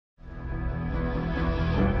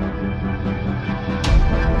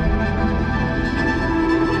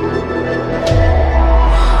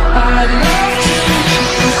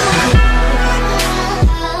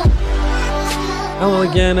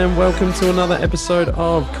Hello again and welcome to another episode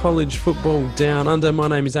of College Football Down Under. My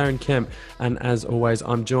name is Aaron Kemp and as always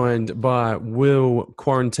I'm joined by Will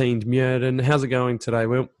Quarantined Murden. How's it going today,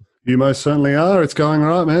 Will? You most certainly are. It's going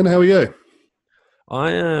right, man. How are you? I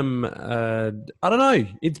am, I don't know.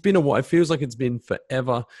 It's been a while. It feels like it's been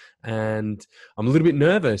forever and I'm a little bit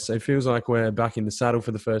nervous. It feels like we're back in the saddle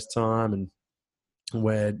for the first time and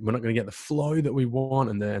we're not going to get the flow that we want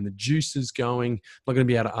and the juices going. I'm not going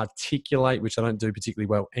to be able to articulate, which I don't do particularly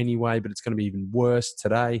well anyway, but it's going to be even worse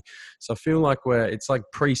today. So I feel like it's like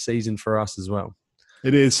pre-season for us as well.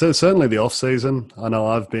 It is. So certainly the off-season. I know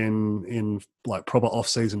I've been in like proper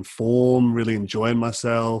off-season form, really enjoying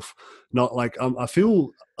myself. Not like I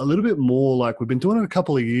feel a little bit more like we've been doing it a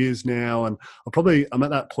couple of years now, and I'm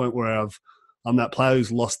at that point where I'm that player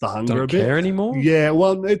who's lost the hunger a bit. Don't care anymore? Yeah,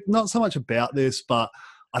 well, not so much about this, but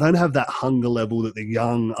I don't have that hunger level that the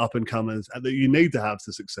young up-and-comers that you need to have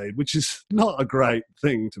to succeed, which is not a great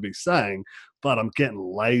thing to be saying, but I'm getting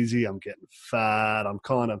lazy, I'm getting fat, I'm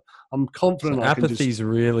confident. So apathy's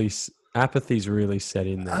really set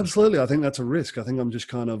in there. Absolutely. I think that's a risk. I think I'm just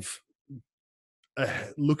kind of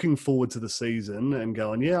looking forward to the season and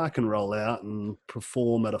going, yeah, I can roll out and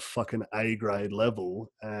perform at a fucking A-grade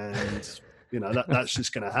level and... You know, that's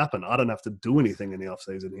just going to happen. I don't have to do anything in the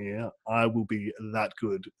off-season here. I will be that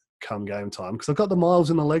good come game time because I've got the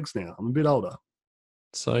miles in the legs now. I'm a bit older.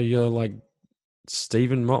 So you're like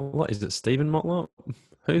Stephen Motlop? Is it Stephen Motlop?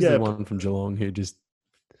 Who's the one from Geelong who just...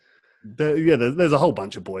 There's a whole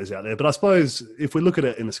bunch of boys out there. But I suppose if we look at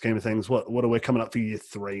it in the scheme of things, what are we coming up for year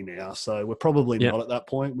 3 now? So we're probably not at that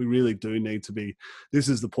point. We really do need to be. This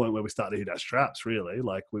is the point where we start to hit our straps, really.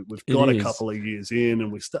 Like we've got a couple of years in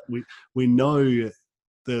and we know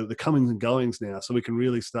the comings and goings now. So we can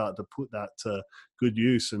really start to put that to good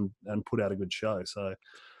use and put out a good show. So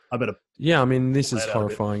I better... Yeah, I mean, this is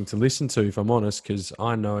horrifying to listen to, if I'm honest, because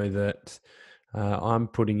I know that... I'm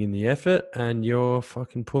putting in the effort and you're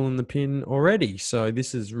fucking pulling the pin already. So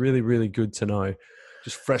this is really, really good to know.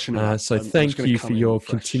 Just freshening up. So thank you for your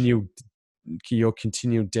continued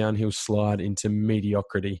downhill slide into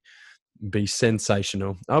mediocrity. Be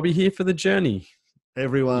sensational. I'll be here for the journey.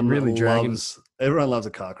 Everyone loves a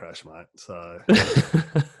car crash, mate. So...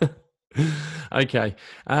 Okay.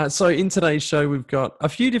 So in today's show, we've got a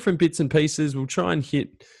few different bits and pieces. We'll try and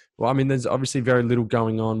hit... Well, I mean, there's obviously very little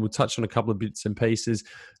going on. We'll touch on a couple of bits and pieces.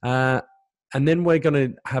 And then we're going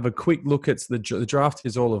to have a quick look at the draft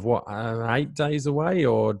is all of 8 days away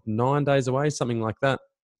or 9 days away, something like that.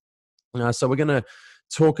 So we're going to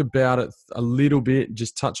talk about it a little bit,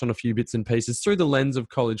 just touch on a few bits and pieces through the lens of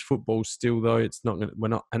college football still, though. We're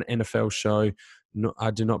not an NFL show.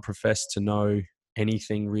 I do not profess to know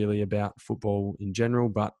anything really about football in general,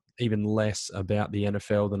 but even less about the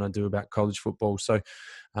NFL than I do about college football. So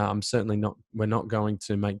we're not going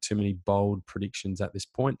to make too many bold predictions at this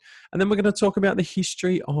point. And then we're going to talk about the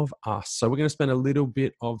history of us. So we're going to spend a little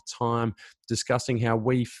bit of time discussing how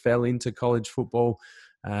we fell into college football,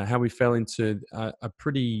 how we fell into a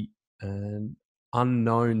pretty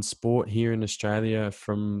unknown sport here in Australia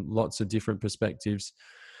from lots of different perspectives.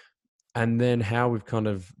 And then how we've kind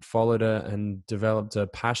of followed it and developed a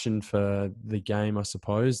passion for the game, I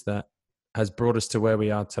suppose, that has brought us to where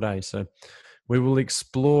we are today. So we will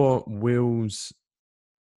explore Will's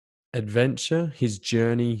adventure, his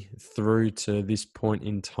journey through to this point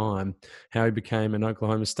in time, how he became an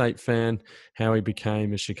Oklahoma State fan, how he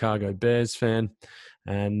became a Chicago Bears fan,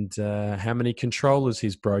 and how many controllers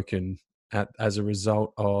he's broken as a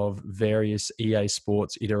result of various EA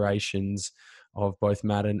Sports iterations of both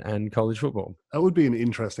Madden and college football. That would be an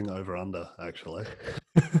interesting over-under, actually.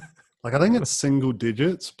 Like, I think it's single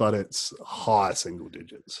digits, but it's high single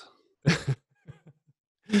digits.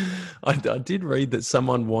 I did read that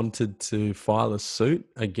someone wanted to file a suit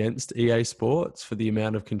against EA Sports for the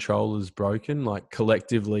amount of controllers broken, like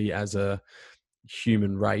collectively as a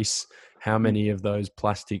human race, how many of those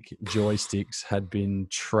plastic joysticks had been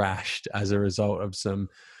trashed as a result of some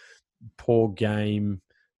poor game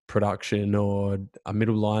production or a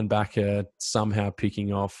middle linebacker somehow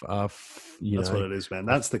picking off. That's what it is, man.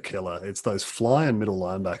 That's the killer. It's those flying middle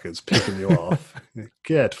linebackers picking you off.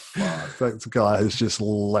 Get fucked. That guy has just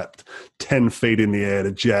leapt 10 feet in the air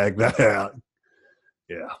to jag that out.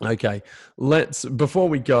 Yeah. Okay. Before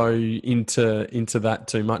we go into that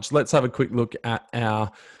too much, let's have a quick look at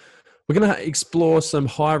we're going to explore some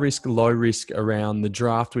high risk, low risk around the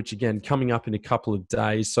draft, which again, coming up in a couple of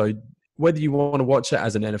days. So whether you want to watch it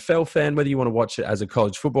as an NFL fan, whether you want to watch it as a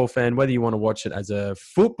college football fan, whether you want to watch it as a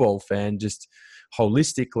football fan, just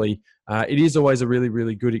holistically, it is always a really,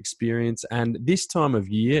 really good experience. And this time of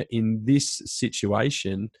year, in this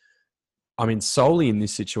situation, I mean, solely in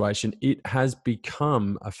this situation, it has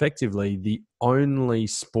become effectively the only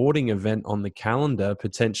sporting event on the calendar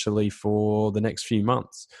potentially for the next few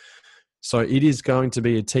months. So it is going to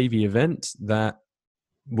be a TV event that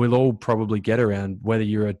we'll all probably get around, whether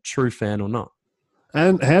you're a true fan or not.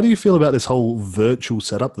 And how do you feel about this whole virtual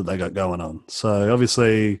setup that they got going on? So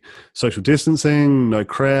obviously, social distancing, no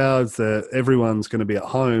crowds, everyone's going to be at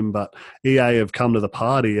home, but EA have come to the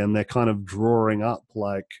party and they're kind of drawing up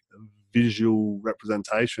like visual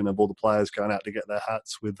representation of all the players going out to get their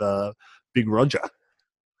hats with Big Roger.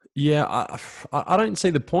 Yeah, I don't see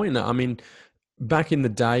the point in that. I mean, back in the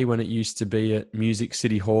day when it used to be at Music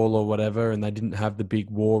City Hall or whatever, and they didn't have the big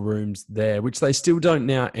war rooms there, which they still don't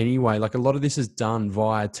now anyway. Like a lot of this is done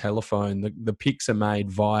via telephone. The picks are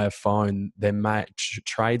made via phone.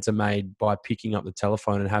 Trades are made by picking up the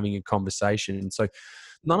telephone and having a conversation. And so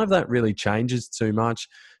none of that really changes too much.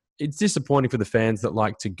 It's disappointing for the fans that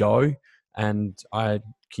like to go, and I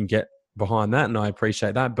can get behind that and I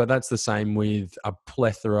appreciate that, but that's the same with a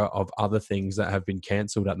plethora of other things that have been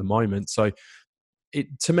cancelled at the moment. So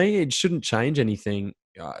to me, it shouldn't change anything.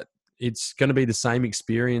 It's going to be the same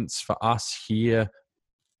experience for us here,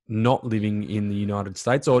 not living in the United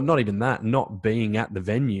States, or not even that, not being at the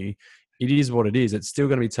venue. It is what it is. It's still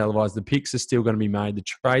going to be televised. The picks are still going to be made. The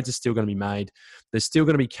trades are still going to be made. There's still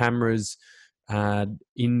going to be cameras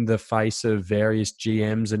in the face of various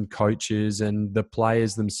GMs and coaches and the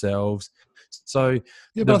players themselves. So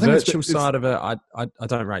the virtual side of it, I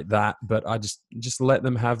don't rate that, but I just let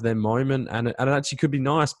them have their moment, and it actually could be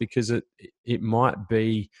nice because it might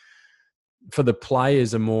be for the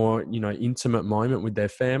players a more intimate moment with their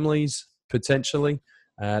families potentially.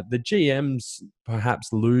 The GMs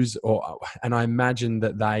perhaps lose, and I imagine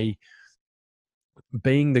that they,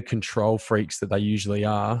 being the control freaks that they usually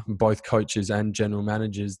are, both coaches and general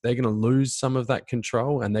managers, they're going to lose some of that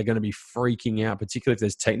control and they're going to be freaking out, particularly if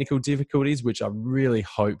there's technical difficulties, which I really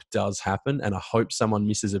hope does happen. And I hope someone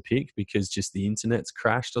misses a pick because just the internet's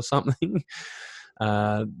crashed or something.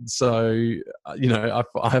 I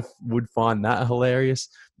would find that hilarious,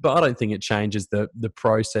 but I don't think it changes the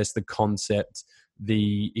process, the concept,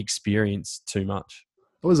 the experience too much.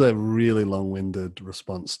 It was a really long-winded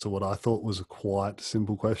response to what I thought was a quite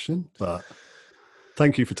simple question, but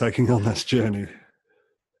thank you for taking on this journey.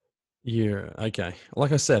 Yeah, okay.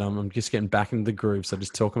 Like I said, I'm just getting back into the groove, so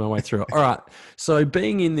just talking my way through it. All right. So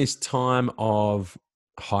being in this time of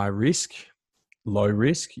high risk, low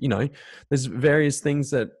risk, there's various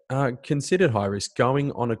things that are considered high risk.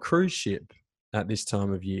 Going on a cruise ship at this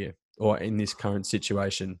time of year, or in this current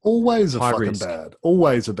situation. Always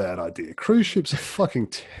always a bad idea. Cruise ships are fucking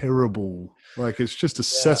terrible. Like, it's just a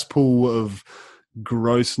cesspool of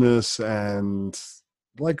grossness, and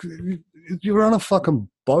like you're on a fucking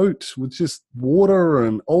boat with just water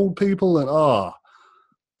and old people, and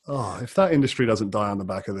if that industry doesn't die on the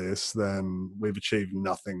back of this, then we've achieved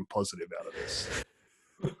nothing positive out of this.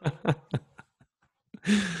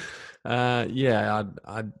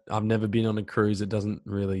 I've never been on a cruise. It doesn't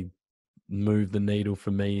really move the needle for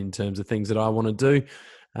me in terms of things that I want to do.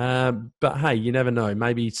 But hey, you never know.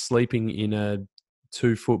 Maybe sleeping in a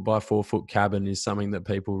 2 foot by 4 foot cabin is something that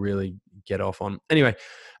people really get off on. Anyway,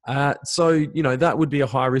 so that would be a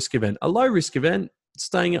high risk event. A low risk event,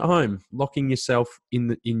 staying at home, locking yourself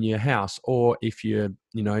in your house, or if you're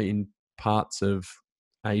in parts of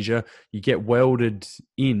Asia, you get welded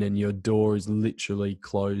in and your door is literally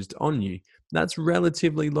closed on you. That's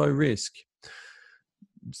relatively low risk.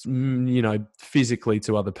 Physically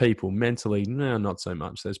to other people, mentally, no, not so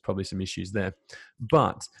much. There's probably some issues there,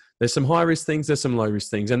 but there's some high risk things, there's some low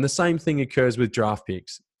risk things. And the same thing occurs with draft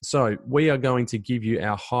picks. So we are going to give you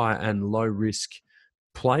our high and low risk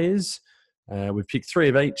players. We've picked 3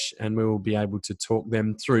 of each, and we will be able to talk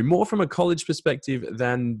them through more from a college perspective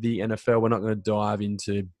than the NFL. We're not going to dive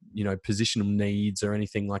into, positional needs or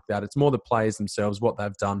anything like that. It's more the players themselves, what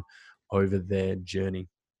they've done over their journey.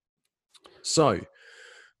 So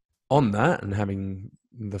on that, and having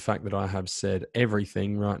the fact that I have said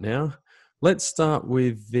everything right now, let's start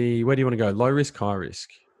with where do you want to go? Low risk, high risk?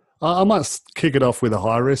 I might kick it off with a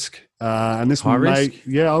high risk. And this risk?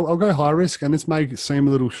 Yeah, I'll go high risk, and this may seem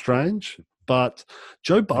a little strange, but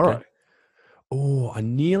Joe Burrow. Okay. Oh, I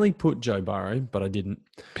nearly put Joe Burrow, but I didn't.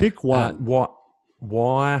 Pick one.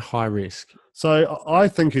 Why high risk? So I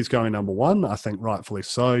think he's going number 1. I think rightfully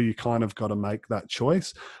so. You kind of got to make that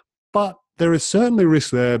choice. But there is certainly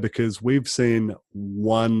risk there because we've seen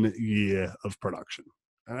 1 year of production.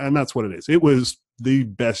 And that's what it is. It was the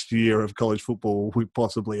best year of college football we've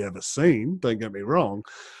possibly ever seen. Don't get me wrong.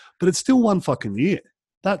 But it's still 1 fucking year.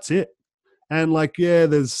 That's it. And like, yeah,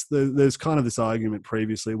 there's kind of this argument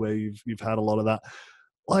previously where you've had a lot of that.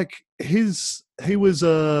 Like he was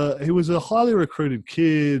a highly recruited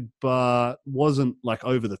kid, but wasn't like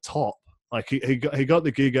over the top. Like he got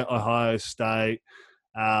the gig at Ohio State.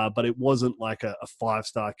 But it wasn't like a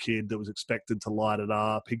 5-star kid that was expected to light it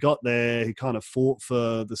up. He got there. He kind of fought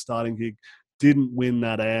for the starting gig, didn't win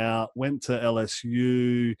that out, went to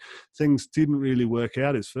LSU. Things didn't really work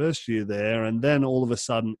out his first year there. And then all of a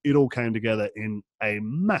sudden, it all came together in a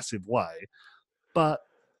massive way. But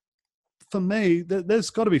for me, there's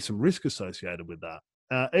got to be some risk associated with that.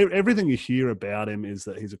 Everything you hear about him is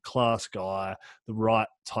that he's a class guy, the right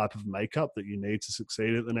type of makeup that you need to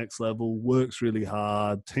succeed at the next level, works really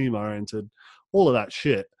hard, team-oriented, all of that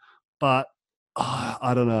shit. But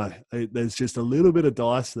I don't know. There's just a little bit of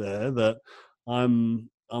dice there that I'm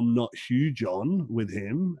not huge on with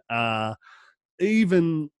him.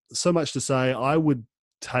 Even so much to say I would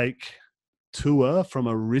take Tua from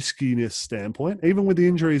a riskiness standpoint, even with the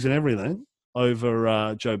injuries and everything,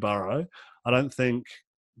 over Joe Burrow. I don't think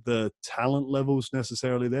the talent level's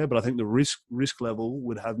necessarily there, but I think the risk level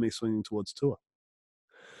would have me swinging towards Tua.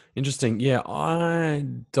 Interesting. Yeah, I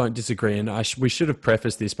don't disagree, and we should have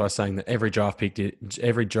prefaced this by saying that every draft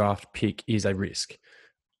pick is a risk.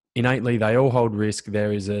 Innately, they all hold risk.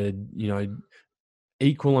 There is a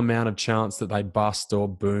equal amount of chance that they bust or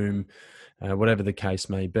boom. Whatever the case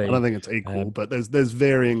may be. I don't think it's equal, but there's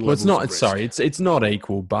varying levels. Well, it's not. Of risk. Sorry, it's not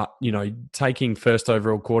equal. But taking first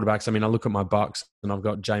overall quarterbacks. I mean, I look at my Bucks, and I've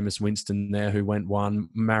got Jameis Winston there, who went 1.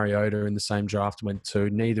 Mariota in the same draft went 2.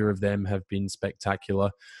 Neither of them have been spectacular.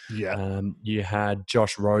 Yeah. You had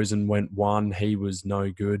Josh Rosen went 1. He was no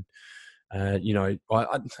good. And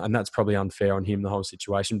that's probably unfair on him, the whole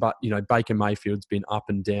situation. But Baker Mayfield's been up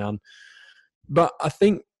and down. But I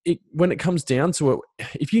think. When it comes down to it,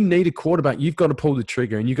 if you need a quarterback, you've got to pull the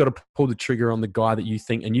trigger, and you've got to pull the trigger on the guy that you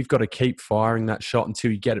think, and you've got to keep firing that shot until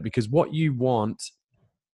you get it. Because what you want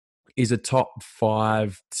is a top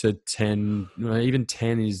 5 to 10, even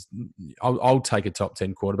 10 is, I'll take a top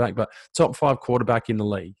 10 quarterback, but top 5 quarterback in the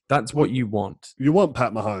league. That's what you want. You want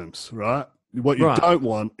Pat Mahomes, right? What you don't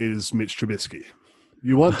want is Mitch Trubisky.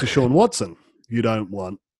 You want Deshaun Watson. You don't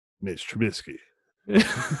want Mitch Trubisky.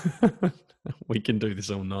 We can do this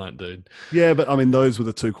all night, dude. Yeah, but I mean, those were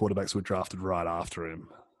the 2 quarterbacks who were drafted right after him.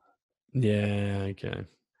 Yeah, okay.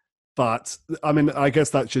 But I mean, I guess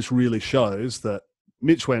that just really shows that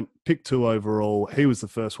Mitch went pick 2 overall. He was the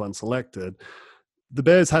first one selected. The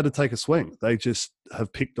Bears had to take a swing. They just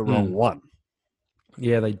have picked the wrong one.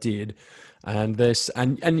 Yeah, they did. And it's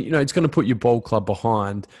going to put your ball club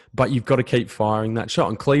behind, but you've got to keep firing that shot.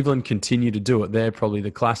 And Cleveland continue to do it. They're probably the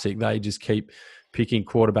classic. They just keep picking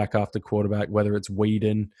quarterback after quarterback, whether it's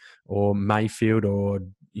Whedon or Mayfield or,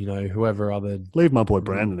 whoever other. Leave my boy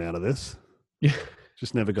Brandon out of this. Yeah.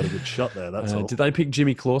 Just never got a good shot there, that's all. Did they pick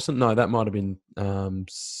Jimmy Clausen? No, that might have been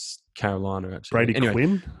Carolina,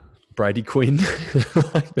 actually. Brady Quinn.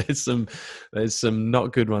 There's some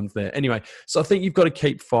not good ones there. Anyway, so I think you've got to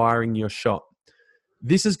keep firing your shot.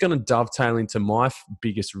 This is going to dovetail into my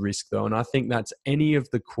biggest risk, though, and I think that's any of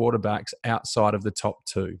the quarterbacks outside of the top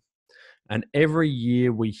 2. And every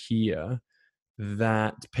year we hear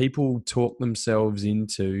that people talk themselves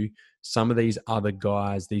into some of these other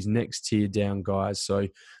guys, these next tier down guys. So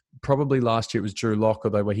probably last year it was Drew Lock,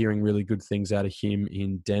 although we're hearing really good things out of him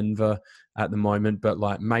in Denver at the moment. But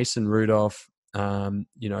like Mason Rudolph, at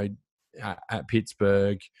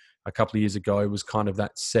Pittsburgh a couple of years ago was kind of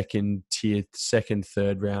that second,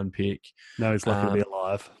 third round pick. No, he's lucky to be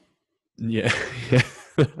alive. Yeah,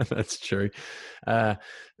 that's true.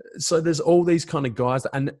 So there's all these kind of guys,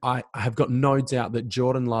 and I have got no doubt that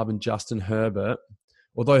Jordan Love and Justin Herbert,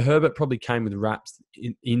 although Herbert probably came with raps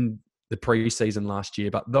in the preseason last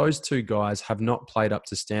year, but those 2 guys have not played up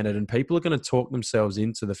to standard, and people are going to talk themselves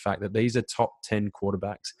into the fact that these are top 10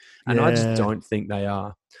 quarterbacks, and I just don't think they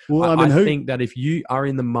are. Well, I think that if you are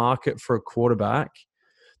in the market for a quarterback,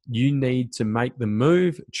 you need to make the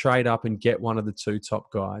move, trade up, and get one of the 2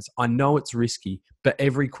 top guys. I know it's risky, but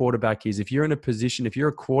every quarterback is. If you're in a position, if you're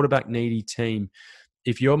a quarterback needy team,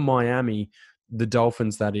 if you're Miami, the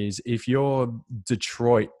Dolphins, that is, if you're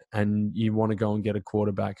Detroit and you want to go and get a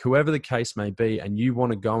quarterback, whoever the case may be, and you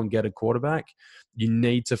want to go and get a quarterback, you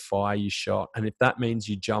need to fire your shot. And if that means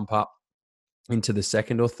you jump up into the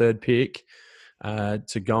 2nd or 3rd pick,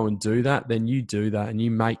 to go and do that, then you do that and you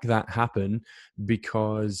make that happen,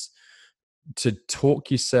 because to talk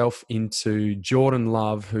yourself into Jordan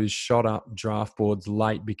Love, who's shot up draft boards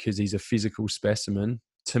late because he's a physical specimen,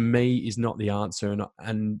 to me is not the answer.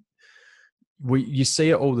 And you see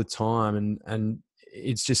it all the time. And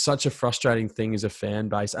it's just such a frustrating thing as a fan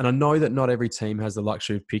base. And I know that not every team has the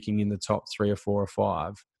luxury of picking in the top 3 or 4 or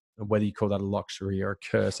 5. And whether you call that a luxury or a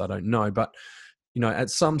curse, I don't know. But, at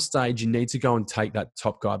some stage you need to go and take that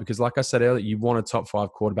top guy because, like I said earlier, you want a top 5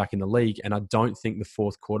 quarterback in the league. And I don't think the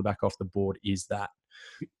 4th quarterback off the board is that.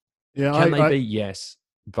 Yeah, Can they be? Yes.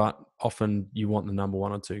 But often you want the number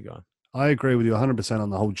 1 or 2 guy. I agree with you 100% on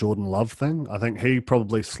the whole Jordan Love thing. I think he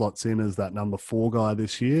probably slots in as that number 4 guy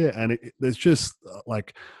this year. And there's just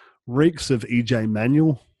reeks of EJ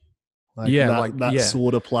Manuel. That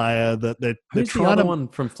sort of player that they're Who's trying the other one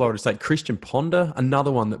from Florida State? Christian Ponder,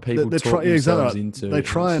 another one that people talk themselves into. They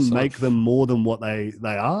try and make them more than what they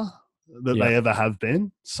are, they ever have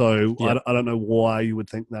been. So I don't know why you would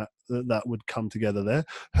think that would come together there.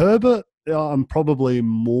 Herbert, I'm probably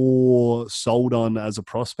more sold on as a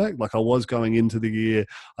prospect. Like I was going into the year,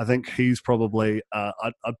 I think he's probably,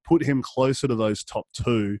 I'd put him closer to those top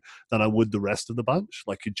 2 than I would the rest of the bunch.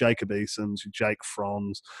 Like your Jacob Easons, your Jake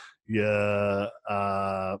Froms, your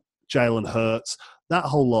Jalen Hurts. That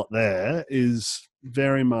whole lot there is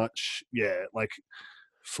very much, like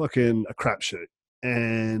fucking a crapshoot.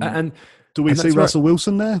 And do we see Russell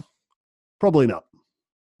Wilson there? Probably not.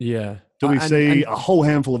 Yeah. Do we see a whole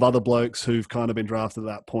handful of other blokes who've kind of been drafted at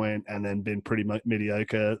that point and then been pretty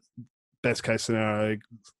mediocre, best case scenario,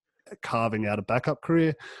 carving out a backup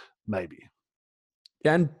career? Maybe.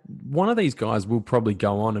 And one of these guys will probably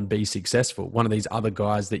go on and be successful. One of these other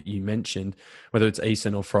guys that you mentioned, whether it's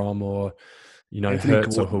Eason or Fromm or, Anthony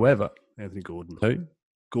Hurts Gordon. or whoever. Anthony Gordon. Who?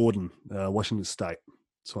 Gordon, Washington State.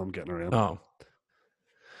 That's what I'm getting around. Oh.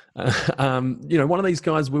 One of these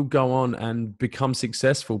guys will go on and become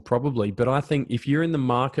successful probably. But I think if you're in the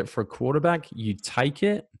market for a quarterback, you take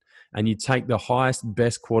it and you take the highest,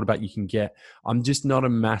 best quarterback you can get. I'm just not a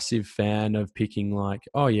massive fan of picking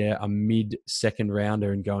a mid-second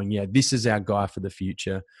rounder and going, this is our guy for the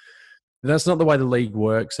future. That's not the way the league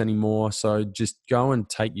works anymore. So just go and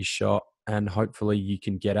take your shot and hopefully you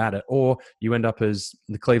can get at it. Or you end up as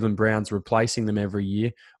the Cleveland Browns replacing them every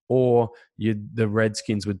year, or you're the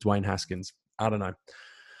Redskins with Dwayne Haskins. I don't know.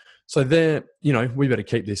 So we better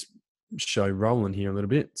keep this show rolling here a little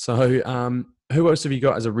bit. So who else have you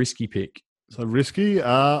got as a risky pick? So risky,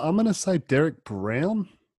 I'm going to say Derek Brown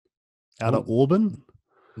out of Auburn.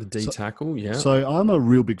 The D tackle, yeah. So I'm a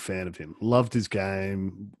real big fan of him. Loved his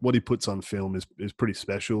game. What he puts on film is pretty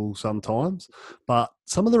special sometimes. But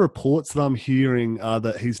some of the reports that I'm hearing are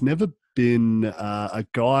that he's never been a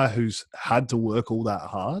guy who's had to work all that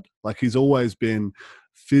hard. Like he's always been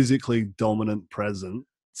physically dominant presence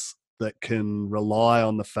that can rely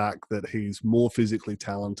on the fact that he's more physically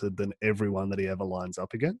talented than everyone that he ever lines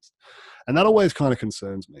up against. And that always kind of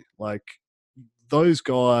concerns me. Like those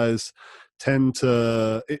guys tend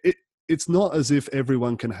to it's not as if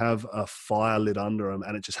everyone can have a fire lit under them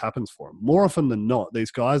and it just happens for them. More often than not,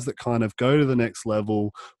 these guys that kind of go to the next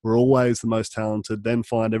level, were always the most talented, then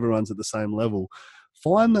find everyone's at the same level,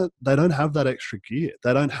 find that they don't have that extra gear.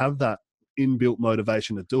 They don't have that inbuilt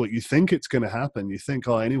motivation to do it. You think it's going to happen. You think,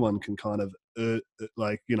 anyone can kind of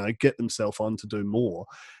get themselves on to do more.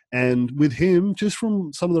 And with him, just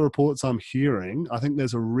from some of the reports I'm hearing, I think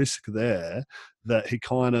there's a risk there that he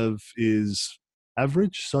kind of is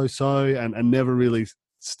average, so-so, and never really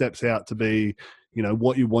steps out to be,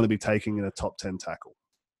 what you want to be taking in a top 10 tackle.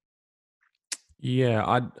 Yeah,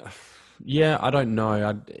 I don't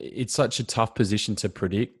know. It's such a tough position to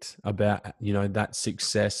predict about, that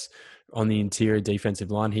success on the interior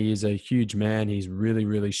defensive line. He is a huge man. He's really,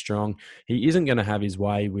 really strong. He isn't going to have his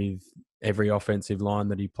way with every offensive line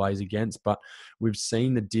that he plays against, but we've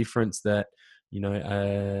seen the difference that,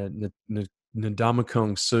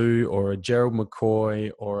 Ndamukong Suh or a Gerald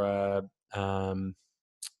McCoy or a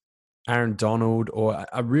Aaron Donald or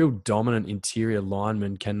a real dominant interior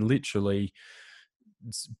lineman can literally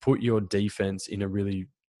put your defense in a really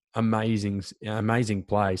amazing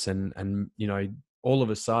place. And all of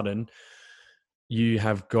a sudden you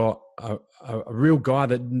have got a real guy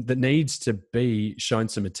that needs to be shown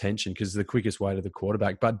some attention because it's the quickest way to the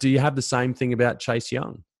quarterback. But do you have the same thing about Chase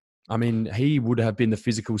Young? I mean, he would have been the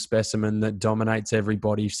physical specimen that dominates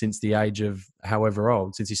everybody since the age of however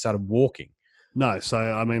old, since he started walking. No, so,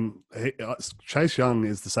 I mean, Chase Young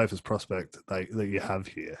is the safest prospect that you have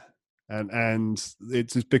here. And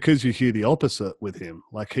it's because you hear the opposite with him.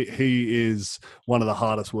 Like, he is one of the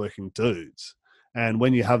hardest working dudes. And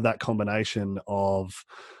when you have that combination of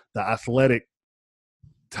the athletic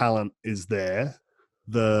talent is there,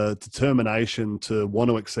 the determination to want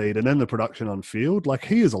to exceed, and then the production on field, like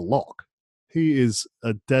he is a lock. He is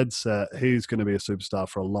a dead set. He's going to be a superstar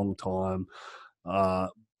for a long time.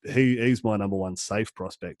 he's my number one safe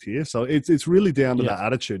prospect here. So it's really down to that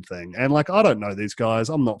attitude thing. And like, I don't know these guys.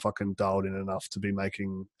 I'm not fucking dialed in enough to be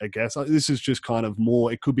making a guess. This is just kind of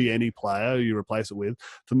more, it could be any player you replace it with.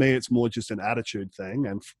 For me, it's more just an attitude thing.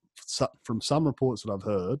 And from some reports that I've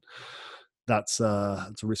heard, it's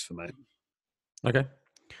a risk for me. Okay.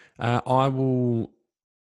 I will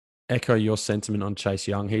echo your sentiment on Chase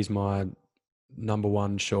Young. He's my number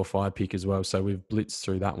one surefire pick as well. So we've blitzed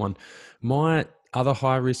through that one. My other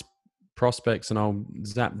high risk prospects, and I'll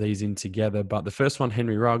zap these in together, but the first one,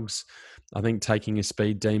 Henry Ruggs, I think taking a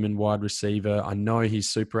speed demon wide receiver. I know he's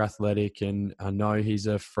super athletic and I know he's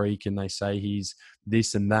a freak and they say he's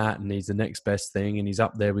this and that and he's the next best thing and he's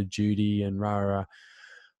up there with Judy and rah.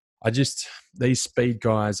 These speed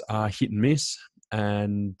guys are hit and miss,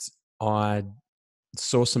 and I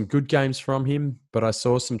saw some good games from him, but I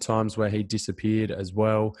saw some times where he disappeared as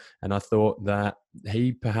well. And I thought that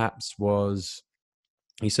he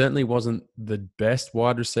certainly wasn't the best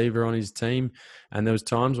wide receiver on his team. And there was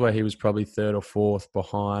times where he was probably third or fourth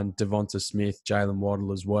behind Devonta Smith, Jalen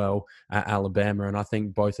Waddle as well at Alabama. And I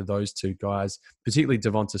think both of those two guys, particularly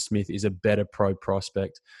Devonta Smith, is a better pro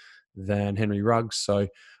prospect than Henry Ruggs. So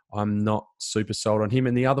I'm not super sold on him.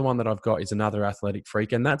 And the other one that I've got is another athletic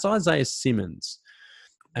freak, and that's Isaiah Simmons.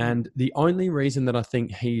 And the only reason that I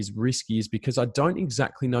think he's risky is because I don't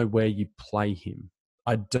exactly know where you play him.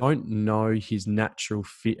 I don't know his natural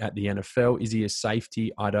fit at the NFL. Is he a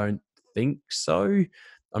safety? I don't think so.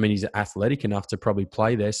 I mean, he's athletic enough to probably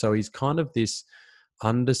play there. So he's kind of this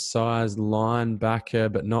undersized linebacker,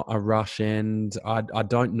 but not a rush end. I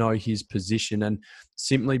don't know his position. And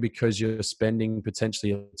simply because you're spending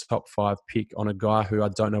potentially a top 5 pick on a guy who I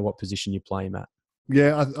don't know what position you play him at.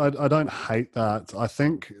 Yeah, I don't hate that. I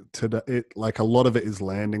think like a lot of it is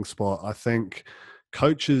landing spot. I think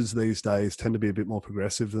coaches these days tend to be a bit more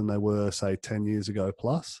progressive than they were, say, 10 years ago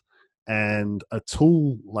plus. And a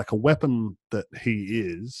tool, like a weapon that he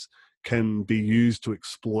is, can be used to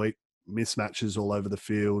exploit mismatches all over the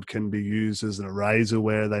field, can be used as an eraser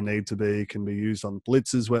where they need to be, can be used on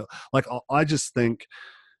blitzes. Well, like I just think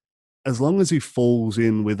as long as he falls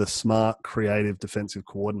in with a smart, creative defensive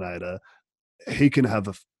coordinator, he can have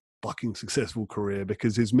a fucking successful career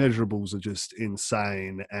because his measurables are just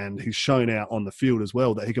insane, and he's shown out on the field as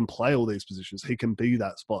well that he can play all these positions. He can be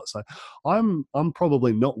that spot. So I'm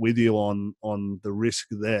probably not with you on the risk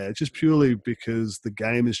there, just purely because the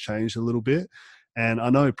game has changed a little bit. And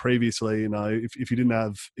I know previously,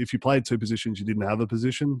 if you played 2 positions, you didn't have a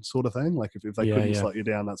position sort of thing. Like if they couldn't slot you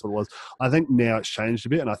down, that's what it was. I think now it's changed a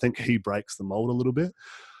bit, and I think he breaks the mold a little bit.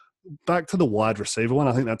 Back to the wide receiver one,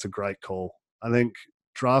 I think that's a great call. I think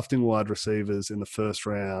drafting wide receivers in the first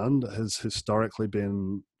round has historically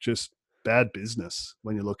been just bad business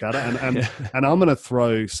when you look at it. And I'm going to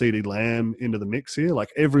throw CeeDee Lamb into the mix here.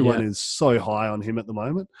 Like everyone is so high on him at the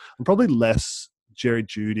moment. I'm probably less Jerry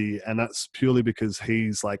Jeudy, and that's purely because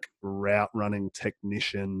he's like route running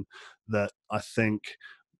technician that I think,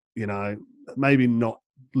 maybe not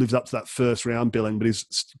lives up to that first round billing, but he's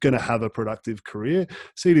going to have a productive career.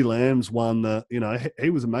 CeeDee Lamb's one that, he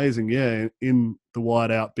was amazing. Yeah. In the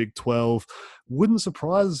wide out Big 12, wouldn't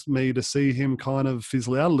surprise me to see him kind of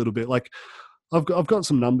fizzle out a little bit. Like I've got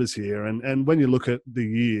some numbers here. And when you look at the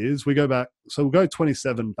years, we go back. So we'll go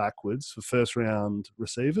 27 backwards for first round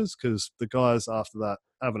receivers, because the guys after that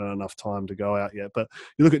haven't had enough time to go out yet. But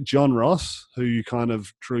you look at John Ross, who you kind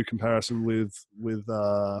of drew comparison with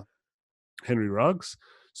Henry Ruggs,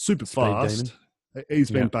 super fast. He's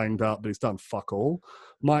been banged up, but he's done fuck all.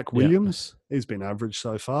 Mike Williams, he's been average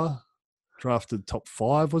so far. Drafted top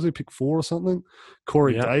 5, was he? Pick 4 or something.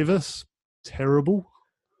 Corey Davis, terrible.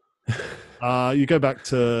 You go back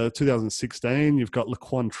to 2016, you've got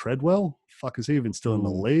Laquan Treadwell. Fuck, is he even still in the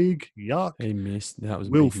league? Yuck. He missed. That was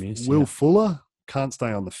a big miss. Will Fuller, can't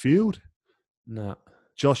stay on the field. No.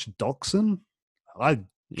 Josh Doxson, I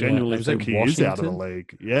genuinely think he is out of the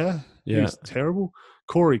league. Yeah. He's terrible.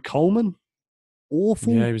 Corey Coleman,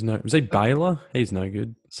 awful. Yeah, was he Baylor? He's no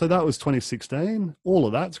good. So that was 2016. All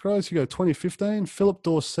of that's gross. You go 2015, Philip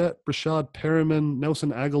Dorsett, Brashad Perriman,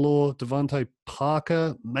 Nelson Aguilar, Devontae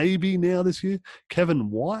Parker, maybe now this year, Kevin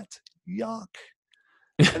White, yuck.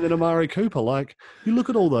 And then Amari Cooper. Like, you look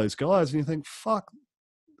at all those guys and you think, fuck,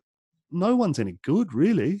 no one's any good,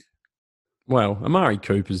 really. Well, Amari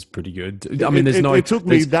Cooper's pretty good. It took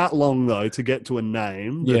me that long though to get to a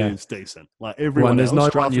name that is decent. Like everyone else,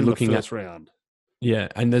 there's no one you're looking at round. Yeah,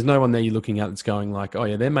 and there's no one there you're looking at that's going like, oh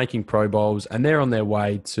yeah, they're making Pro Bowls and they're on their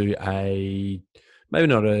way to maybe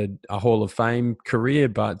not a Hall of Fame career,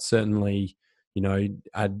 but certainly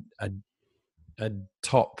a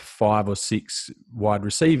top 5 or 6 wide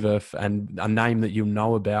receiver and a name that you'll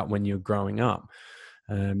know about when you're growing up.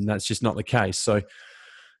 That's just not the case. So,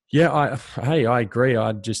 yeah, I agree.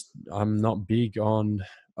 I'm not big on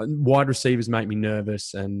wide receivers. Make me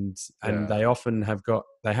nervous, and they often have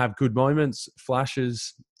good moments,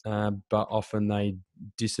 flashes, but often they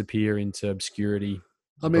disappear into obscurity.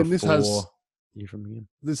 I mean, this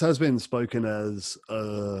has been spoken as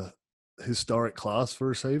a historic class for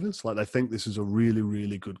receivers. Like, they think this is a really,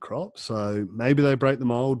 really good crop. So maybe they break the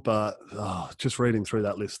mold, but just reading through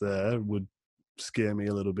that list there would scare me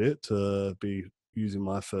a little bit to be using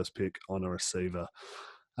my first pick on a receiver.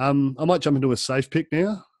 I might jump into a safe pick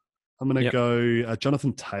now. I'm going to go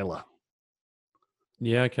Jonathan Taylor.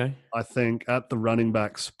 Yeah, okay. I think at the running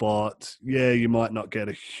back spot, you might not get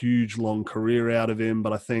a huge long career out of him,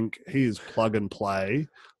 but I think he is plug and play.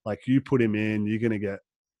 Like, you put him in, you're going to get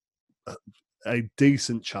a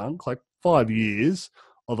decent chunk, like 5 years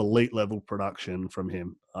of elite level production from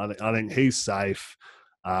him. I think he's safe.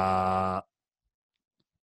 Bang,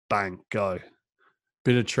 go.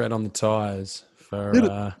 Bit of tread on the tires.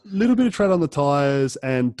 Little bit of tread on the tires,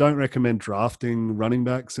 and don't recommend drafting running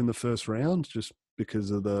backs in the first round just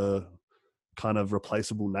because of the kind of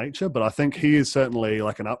replaceable nature. But I think he is certainly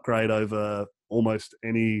like an upgrade over almost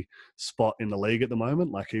any spot in the league at the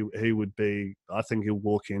moment. Like, he would be, I think he'll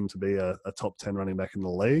walk in to be a top 10 running back in the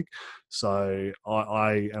league. So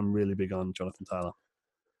I am really big on Jonathan Taylor.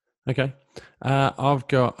 Okay. I've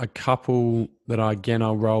got a couple that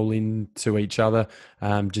I'll roll into each other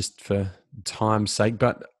just for time's sake,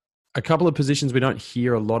 but a couple of positions we don't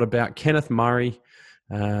hear a lot about. Kenneth Murray,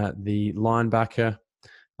 the linebacker.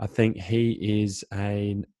 I think he is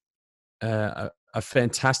a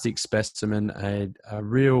fantastic specimen, a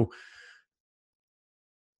real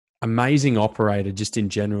amazing operator just in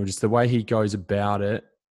general. Just the way he goes about it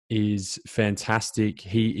is fantastic.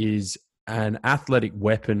 He is an athletic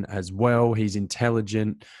weapon as well. He's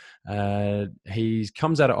intelligent. He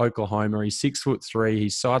comes out of Oklahoma. He's 6'3".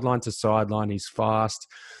 He's sideline to sideline. He's fast.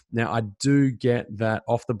 Now, I do get that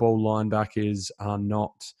off the ball linebackers are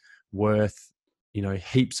not worth,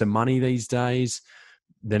 heaps of money these days.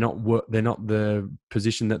 They're not the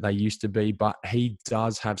position that they used to be, but he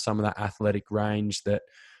does have some of that athletic range that,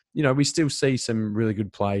 we still see some really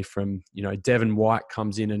good play from, Devin White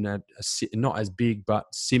comes in and not as big, but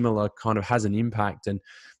similar, kind of has an impact. And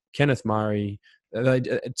Kenneth Murray,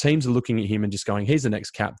 teams are looking at him and just going, he's the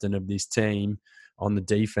next captain of this team on the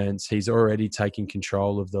defense. He's already taking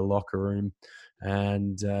control of the locker room,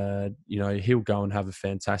 and, he'll go and have a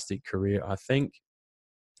fantastic career, I think.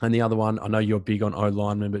 And the other one, I know you're big on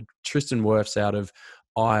O-lineman, but Tristan Wirfs out of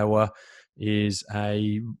Iowa is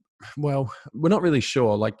we're not really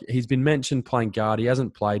sure. Like, he's been mentioned playing guard. He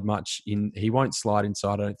hasn't played much he won't slide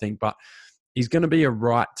inside, I don't think, but he's going to be a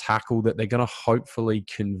right tackle that they're going to hopefully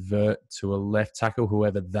convert to a left tackle,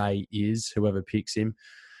 whoever picks him.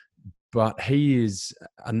 But he is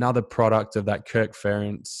another product of that Kirk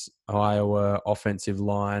Ferentz, Iowa offensive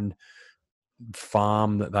line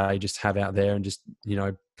farm that they just have out there and just,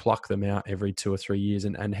 pluck them out every 2 or 3 years.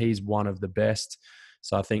 And he's one of the best.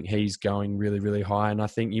 So I think he's going really, really high. And I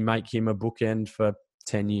think you make him a bookend for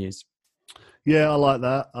 10 years. Yeah, I like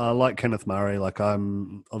that. I like Kenneth Murray. Like,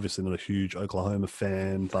 I'm obviously not a huge Oklahoma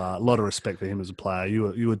fan, but a lot of respect for him as a player.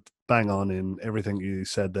 You would bang on in everything you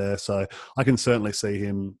said there. So I can certainly see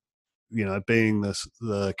him, being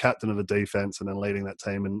the captain of a defense and then leading that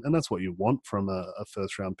team. And that's what you want from a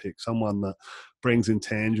first-round pick, someone that brings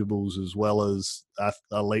intangibles as well as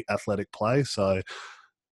elite athletic play. So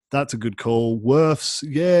that's a good call. Wirfs,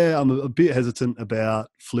 I'm a bit hesitant about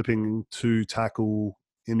flipping to tackle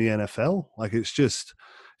in the NFL. Like, it's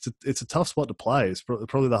a tough spot to play. It's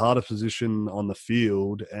probably the hardest position on the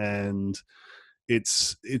field, and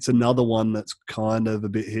it's another one that's kind of a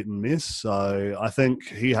bit hit and miss. So I think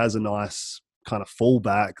he has a nice kind of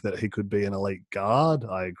fallback that he could be an elite guard.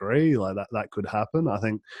 I agree. Like, that could happen. I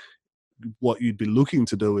think what you'd be looking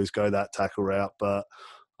to do is go that tackle route, but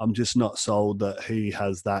I'm just not sold that he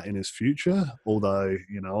has that in his future. Although,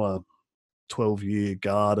 a 12-year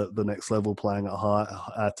guard at the next level playing at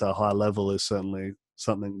a high level is certainly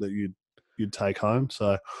something that you'd take home.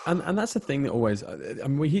 So, and that's the thing that always,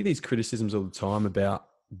 we hear these criticisms all the time about,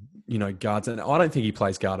 guards, and I don't think he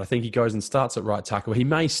plays guard. I think he goes and starts at right tackle. He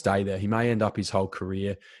may stay there. He may end up his whole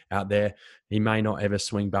career out there. He may not ever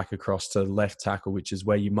swing back across to left tackle, which is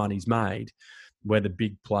where your money's made, where the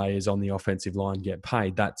big players on the offensive line get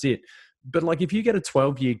paid. That's it. But like, if you get a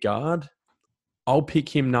 12-year guard, I'll pick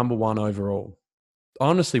him number 1 overall. I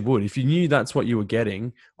honestly would. If you knew that's what you were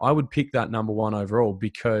getting, I would pick that number 1 overall,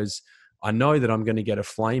 because I know that I'm going to get a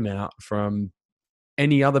flame out from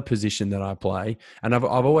any other position that I play. And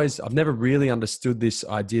I've never really understood this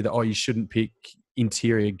idea that, you shouldn't pick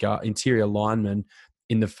interior linemen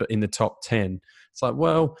in the top 10. It's like,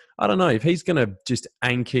 well, I don't know. If he's going to just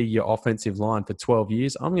anchor your offensive line for 12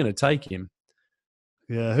 years, I'm going to take him.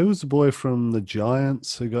 Yeah, who was the boy from the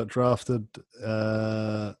Giants who got drafted?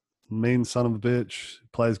 Mean son of a bitch,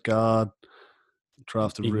 plays guard,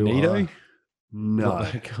 drafted real high. No,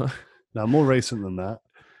 no, more recent than that.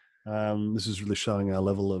 This is really showing our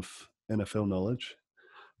level of NFL knowledge.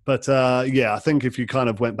 But I think if you kind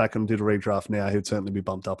of went back and did a redraft now, he'd certainly be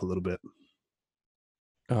bumped up a little bit.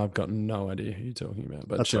 I've got no idea who you're talking about,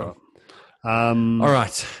 but that's sure. All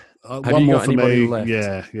right. One more for me. Left?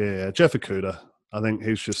 Yeah. Jeff Okudah. I think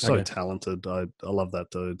he's just so talented. I love that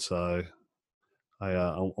dude. So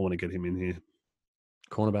I want to get him in here.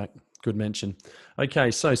 Cornerback. Good mention.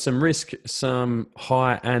 Okay, so some risk, some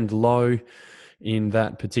high and low in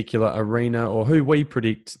that particular arena, or who we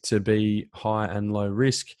predict to be high and low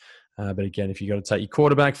risk. But again, if you've got to take your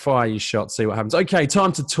quarterback, fire your shot, see what happens. Okay,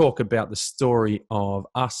 time to talk about the story of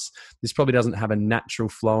us. This probably doesn't have a natural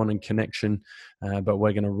flow and connection, but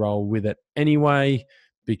we're going to roll with it anyway,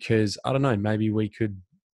 because, I don't know, maybe we could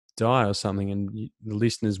die or something and the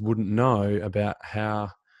listeners wouldn't know about how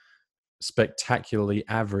spectacularly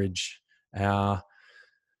average our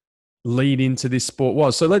lead into this sport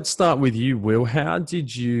was. So let's start with you, Will. How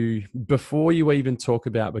did you, before you even talk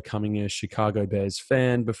about becoming a Chicago Bears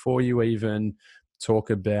fan, before you even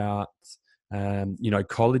talk about,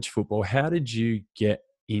 college football, how did you get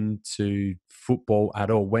into football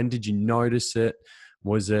at all? When did you notice it?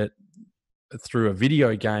 Was it through a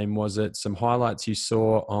video game? Was it some highlights you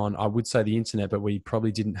saw on, I would say, the internet, but we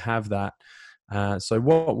probably didn't have that. So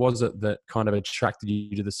what was it that kind of attracted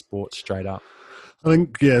you to the sport straight up? I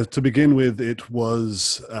think, to begin with, it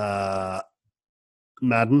was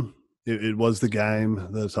Madden. It was the game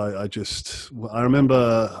that I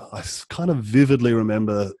kind of vividly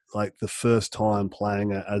remember, like, the first time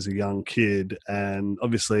playing it as a young kid, and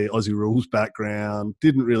obviously Aussie rules background,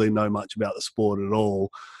 didn't really know much about the sport at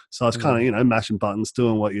all. So I was kind of, mashing buttons,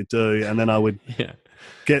 doing what you do. And then I would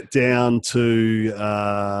get down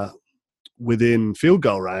to within field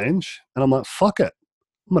goal range, and I'm like, fuck it.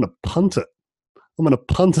 I'm going to punt it. I'm going to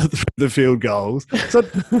punt it through the field goals. So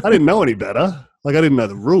I didn't know any better. Like, I didn't know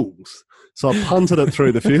the rules. So I punted it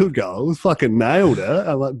through the field goals, fucking nailed it.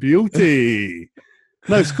 I'm like, beauty.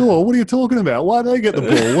 No score. What are you talking about? Why did they get the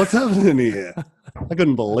ball? What's happening here? I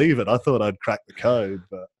couldn't believe it. I thought I'd cracked the code,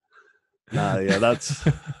 but no,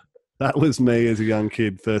 that was me as a young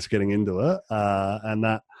kid first getting into it. And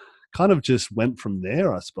that kind of just went from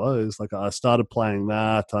there, I suppose. Like, I started playing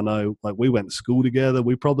that. I know, like, we went to school together.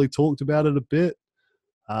 We probably talked about it a bit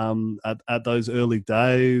at those early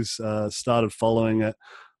days, started following it.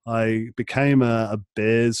 I became a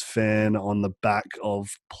Bears fan on the back of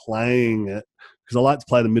playing it because I like to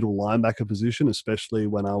play the middle linebacker position, especially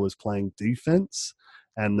when I was playing defense.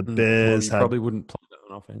 And the Bears probably wouldn't play that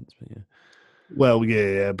on offense, but yeah. Well,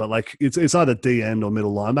 yeah, but like it's either D end or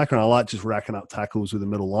middle linebacker, and I like just racking up tackles with a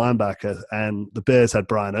middle linebacker. And the Bears had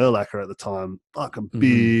Brian Urlacher at the time, fucking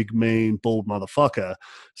big, mean, bald motherfucker.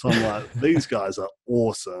 So I'm like, these guys are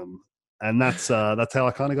awesome, and that's how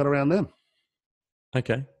I kind of got around them.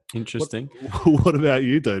 Okay, interesting. What about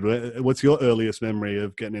you, dude? What's your earliest memory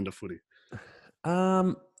of getting into footy?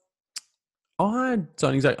 I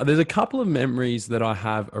don't exactly. There's a couple of memories that I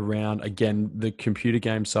have around, again, the computer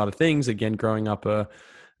game side of things. Again, growing up an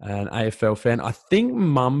AFL fan. I think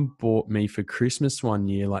Mum bought me for Christmas one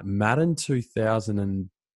year, like Madden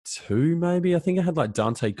 2002, maybe. I think I had like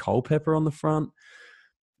Dante Culpepper on the front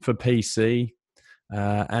for PC.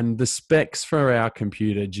 And the specs for our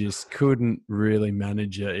computer just couldn't really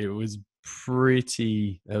manage it. It was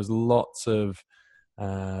there was lots of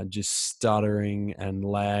just stuttering and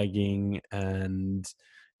lagging, and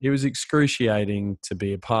it was excruciating to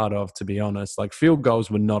be a part of, to be honest. Like, field goals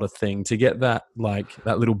were not a thing. To get that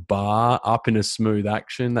little bar up in a smooth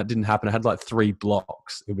action, that didn't happen. I had like 3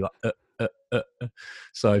 blocks. It would be like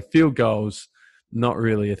So field goals, not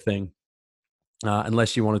really a thing,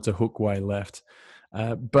 unless you wanted to hook way left.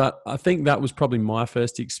 But I think that was probably my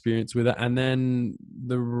first experience with it. And then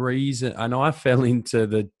the reason, and I fell into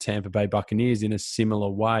the Tampa Bay Buccaneers in a similar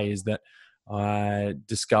way, is that I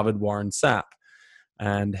discovered Warren Sapp,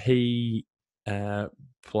 and he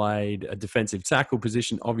played a defensive tackle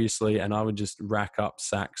position, obviously, and I would just rack up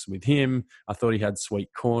sacks with him. I thought he had sweet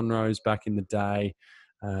cornrows back in the day.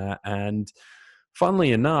 And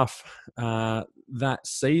funnily enough, that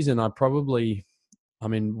season I probably I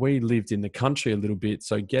mean, we lived in the country a little bit,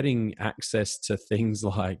 so getting access to things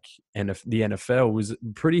like the NFL was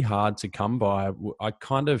pretty hard to come by. I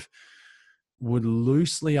kind of would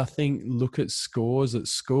loosely, I think, look at scores at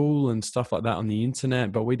school and stuff like that on the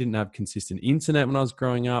internet, but we didn't have consistent internet when I was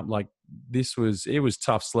growing up. Like it was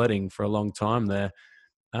tough sledding for a long time there.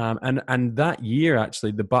 And that year,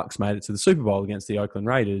 actually, the Bucks made it to the Super Bowl against the Oakland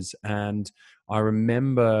Raiders, and I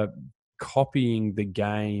remember copying the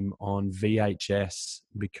game on VHS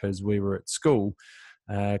because we were at school.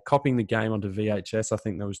 Copying the game onto VHS, I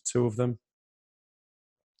think there was two of them,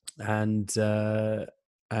 and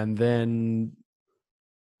then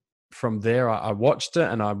from there, I watched it,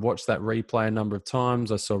 and I watched that replay a number of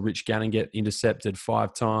times. I saw Rich Gannon get intercepted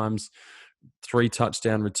 5 times, 3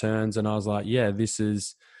 touchdown returns, and I was like, "Yeah, this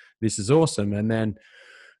is awesome." And then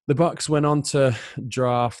the Bucks went on to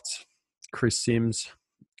draft Chris Sims,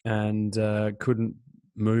 and couldn't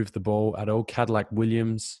move the ball at all. Cadillac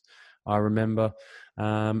Williams, I remember,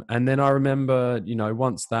 and then I remember,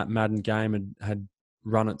 once that Madden game had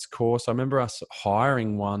run its course, I remember us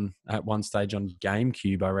hiring one at one stage on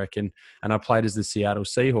GameCube, I reckon, and I played as the Seattle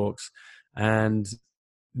Seahawks. And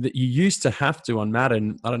you used to have to on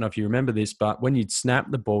Madden, I don't know if you remember this, but when you'd snap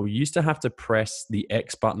the ball, you used to have to press the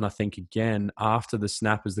X button, I think, again after the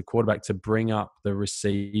snap as the quarterback to bring up the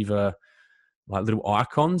receiver, like little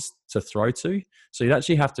icons to throw to. So you'd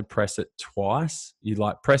actually have to press it twice. You'd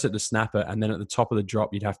like press it to snap it, and then at the top of the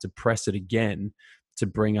drop, you'd have to press it again to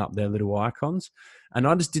bring up their little icons. And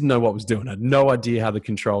I just didn't know what I was doing. I had no idea how the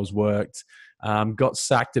controls worked. Got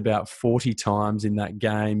sacked about 40 times in that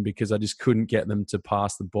game because I just couldn't get them to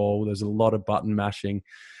pass the ball. There's a lot of button mashing.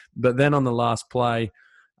 But then on the last play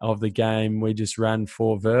of the game, we just ran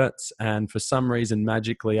 4 verts, and for some reason,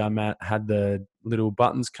 magically, I had the little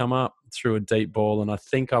buttons come up, threw a deep ball, and I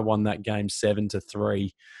think I won that game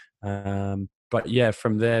 7-3. But yeah,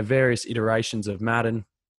 from there, various iterations of Madden,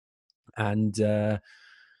 and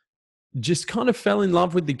just kind of fell in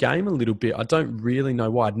love with the game a little bit. I don't really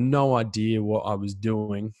know why. I had no idea what I was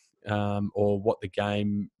doing, or what the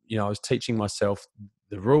game, I was teaching myself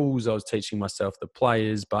the rules, I was teaching myself the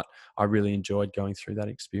players, but I really enjoyed going through that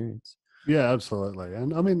experience. Yeah, absolutely.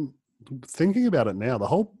 And I mean, thinking about it now, the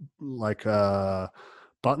whole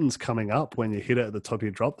buttons coming up when you hit it at the top of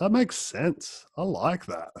your drop, that makes sense. I like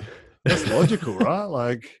that. That's logical, right?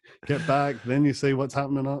 Like, get back, then you see what's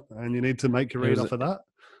happening up, and you need to make your read off of that.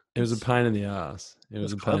 It was a pain in the ass. Pain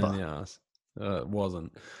in the ass. It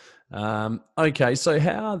wasn't. Okay, so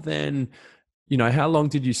how then, how long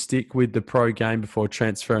did you stick with the pro game before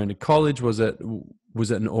transferring to college? Was it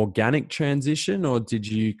an organic transition, or did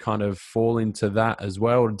you kind of fall into that as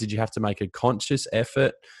well? Or did you have to make a conscious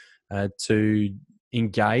effort to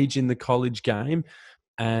engage in the college game?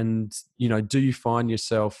 And, do you find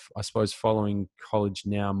yourself, I suppose, following college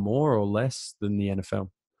now more or less than the NFL?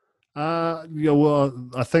 Yeah, well,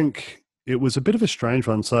 I think it was a bit of a strange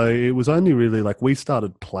one. So it was only really like we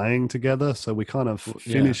started playing together. So we kind of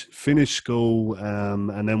finished school,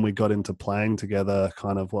 and then we got into playing together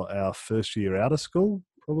kind of our first year out of school,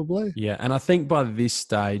 probably. Yeah, and I think by this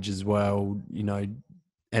stage as well,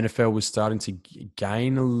 NFL was starting to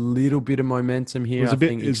gain a little bit of momentum here. It was a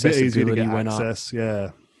bit easier to get access.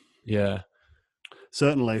 Yeah.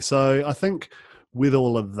 Certainly. So I think with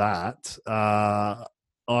all of that,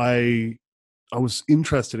 I was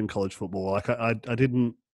interested in college football. Like I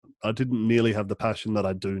didn't nearly have the passion that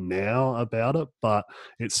I do now about it, but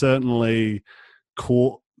it certainly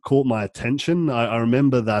caught my attention. I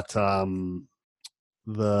remember that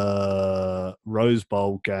the Rose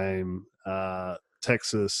Bowl game,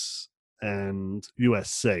 Texas and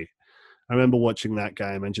USC. I remember watching that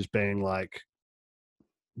game and just being like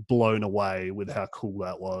blown away with how cool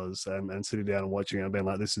that was, and sitting down and watching it and being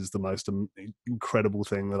like, this is the most incredible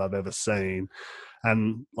thing that I've ever seen.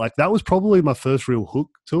 And like, that was probably my first real hook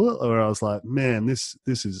to it, where I was like, man, this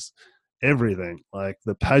is everything. Like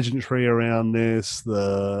the pageantry around this,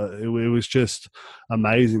 it was just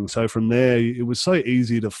amazing. So from there, it was so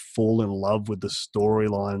easy to fall in love with the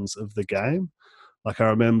storylines of the game. Like I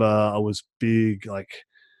remember I was big, like,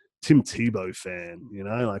 Tim Tebow fan,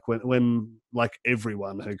 like when like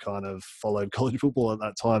everyone who kind of followed college football at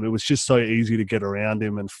that time, it was just so easy to get around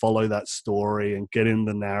him and follow that story and get in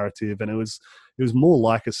the narrative. And it was more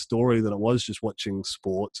like a story than it was just watching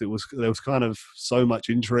sports. There was kind of so much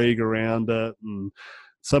intrigue around it and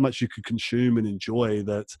so much you could consume and enjoy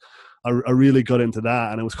that I really got into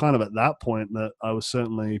that. And it was kind of at that point that I was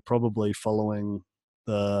certainly probably following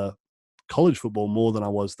the college football more than I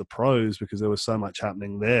was the pros, because there was so much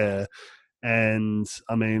happening there. And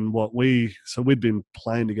I mean, we'd been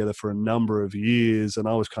playing together for a number of years, and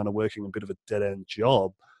I was kind of working a bit of a dead end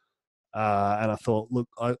job. And I thought, look,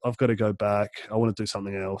 I've got to go back. I want to do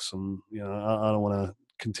something else, and I don't want to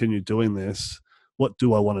continue doing this. What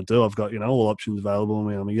do I want to do? I've got all options available. I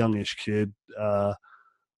mean, I'm a youngish kid.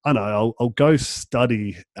 I know I'll go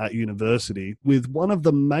study at university with one of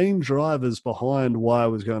the main drivers behind why I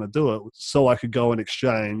was going to do it, so I could go and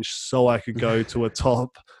exchange, so I could go to a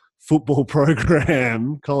top football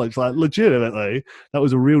program college. Like, legitimately, that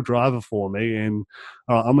was a real driver for me. And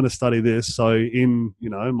all right, I'm going to study this, so in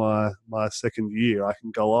my second year, I can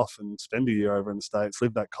go off and spend a year over in the States,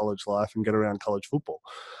 live that college life, and get around college football.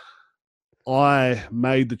 I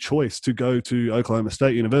made the choice to go to Oklahoma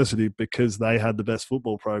State University because they had the best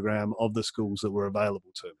football program of the schools that were available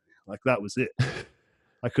to me. Like, that was it.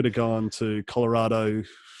 I could have gone to Colorado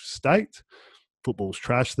State. Football's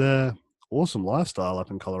trash there. Awesome lifestyle up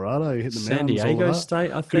in Colorado. You hit the San mountains. Diego State,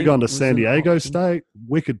 I think. Could have gone to San Diego State.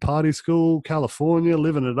 Wicked party school. California,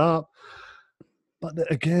 living it up.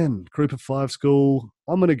 But again, group of 5 school.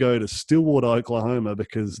 I'm going to go to Stillwater, Oklahoma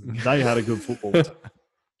because they had a good football team.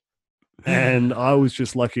 And I was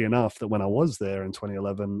just lucky enough that when I was there in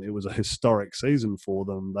 2011, it was a historic season for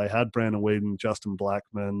them. They had Brandon Whedon, Justin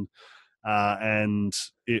Blackman, and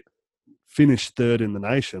it finished third in the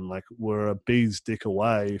nation. Like, we're a bee's dick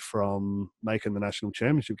away from making the national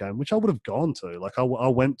championship game, which I would have gone to. Like, I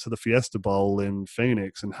went to the Fiesta Bowl in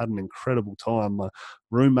Phoenix and had an incredible time. My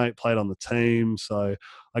roommate played on the team, so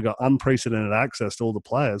I got unprecedented access to all the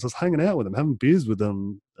players. I was hanging out with them, having beers with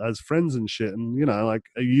them as friends and shit. And, like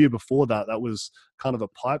a year before that, that was kind of a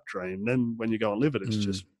pipe dream. Then when you go and live it, it's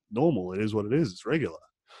just normal. It is what it is. It's regular.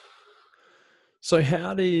 So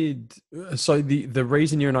the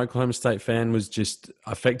reason you're an Oklahoma State fan was just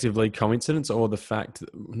effectively coincidence, or the fact,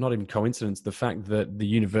 not even coincidence, the fact that the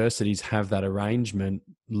universities have that arrangement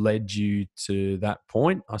led you to that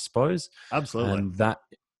point, I suppose. Absolutely.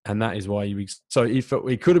 And that is why so if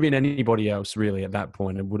it could have been anybody else really at that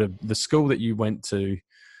point, it would have, the school that you went to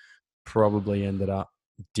probably ended up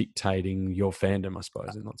dictating your fandom, I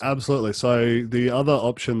suppose. Absolutely. So the other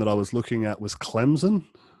option that I was looking at was Clemson.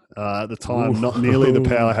 At the time, not nearly the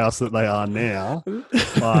powerhouse that they are now,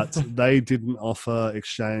 but they didn't offer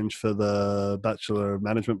exchange for the Bachelor of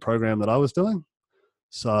Management program that I was doing.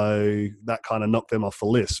 So that kind of knocked them off the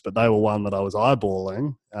list, but they were one that I was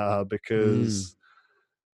eyeballing because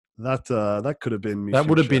that could have been that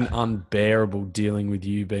would have been unbearable dealing with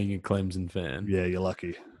you being a Clemson fan. Yeah, you're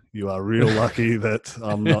lucky. You are real lucky that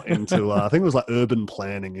I'm not into. I think it was like urban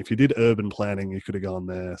planning. If you did urban planning, you could have gone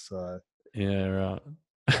there. So yeah, right.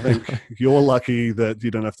 I think you're lucky that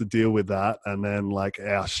you don't have to deal with that. And then, like,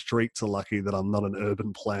 our streets are lucky that I'm not an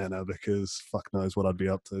urban planner, because fuck knows what I'd be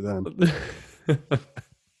up to then.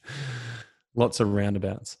 Lots of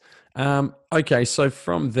roundabouts. Okay, so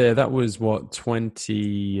from there, that was what,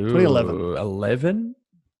 2011?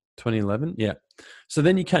 2011, yeah. So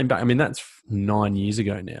then you came back. I mean, that's 9 years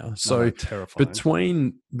ago now. So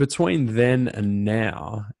terrifying. between then and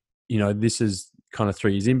now, this is kind of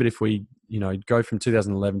 3 years in, but if we go from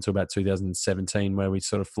 2011 to about 2017, where we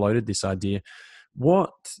sort of floated this idea,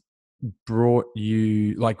 what brought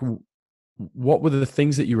you, like, what were the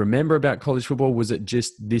things that you remember about college football? Was it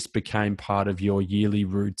just this became part of your yearly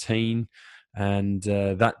routine, and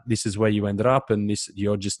that this is where you ended up, and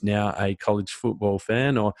you're just now a college football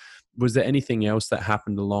fan? Or was there anything else that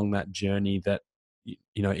happened along that journey that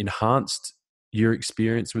enhanced your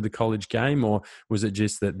experience with the college game? Or was it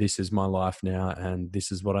just that this is my life now and this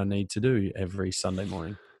is what I need to do every Sunday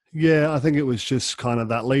morning? Yeah, I think it was just kind of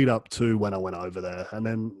that lead up to when I went over there. And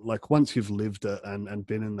then, like, once you've lived it and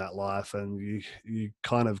been in that life, and you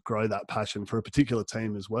kind of grow that passion for a particular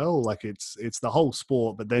team as well. Like, it's the whole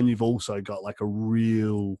sport, but then you've also got like a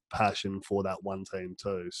real passion for that one team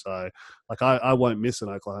too. So, like, I won't miss an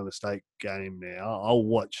Oklahoma State game now. I'll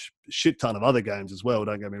watch a shit ton of other games as well,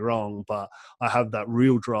 don't get me wrong, but I have that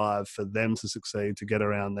real drive for them to succeed, to get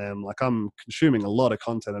around them. Like, I'm consuming a lot of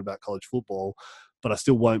content about college football, but I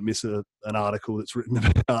still won't miss an article that's written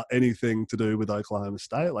about anything to do with Oklahoma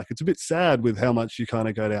State. Like, it's a bit sad with how much you kind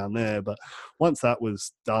of go down there. But once that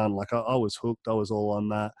was done, like, I was hooked. I was all on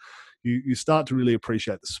that. You start to really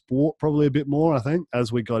appreciate the sport probably a bit more, I think,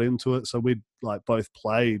 as we got into it. So we'd like both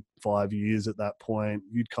played 5 years at that point.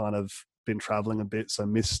 You'd kind of been traveling a bit, so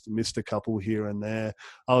missed a couple here and there.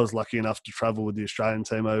 I was lucky enough to travel with the Australian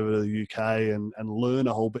team over to the UK and learn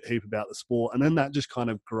a whole heap about the sport. And then that just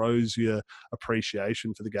kind of grows your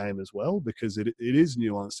appreciation for the game as well, because it is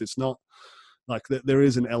nuanced. It's not like there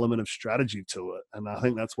is an element of strategy to it. And I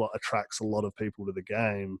think that's what attracts a lot of people to the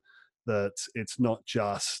game. that it's not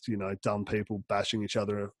just, dumb people bashing each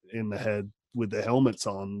other in the head with their helmets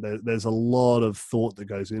on. There's a lot of thought that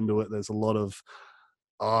goes into it. There's a lot of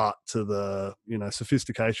art to the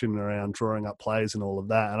sophistication around drawing up plays and all of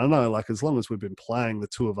that. And I know, like, as long as we've been playing, the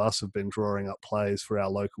two of us have been drawing up plays for our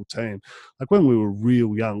local team. Like, when we were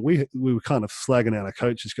real young, we were kind of slagging out our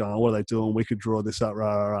coaches, going, what are they doing? We could draw this up,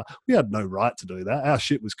 rah, rah, rah. We had no right to do that. Our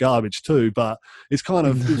shit was garbage too, but it's kind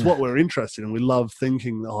of is what we're interested in. We love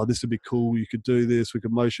thinking, this would be cool, you could do this, we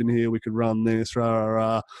could motion here, we could run this, rah, rah,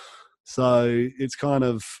 rah. So it's kind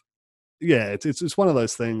of, it's one of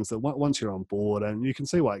those things that once you're on board, and you can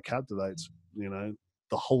see why it captivates, the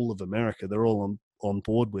whole of America. They're all on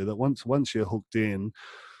board with it. Once you're hooked in,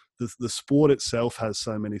 the sport itself has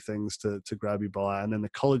so many things to grab you by, and then the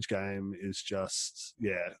college game is just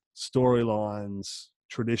storylines,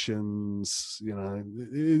 traditions.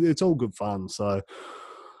 It's all good fun. So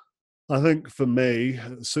I think for me,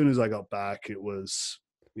 as soon as I got back, it was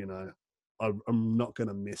I'm not going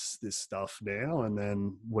to miss this stuff now. And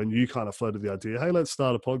then when you kind of floated the idea, hey, let's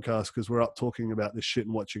start a podcast because we're up talking about this shit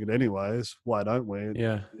and watching it anyways, why don't we?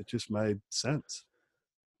 Yeah. It just made sense.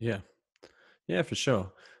 Yeah. Yeah, for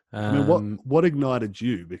sure. I mean, what ignited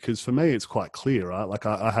you? Because for me, it's quite clear, right? Like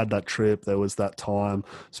I had that trip, there was that time,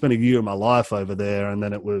 spent a year of my life over there. And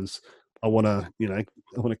then it was, I want to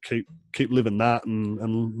keep living that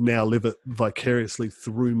and now live it vicariously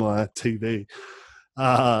through my TV.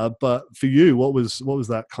 But for you, what was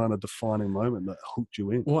that kind of defining moment that hooked you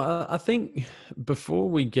in? Well, I think before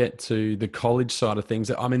we get to the college side of things,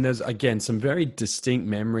 I mean, there's again some very distinct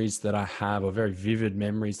memories that I have, or very vivid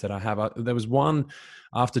memories that I have. There was one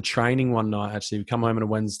after training one night. Actually, we come home on a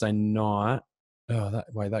Wednesday night. Oh,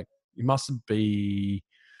 it must be.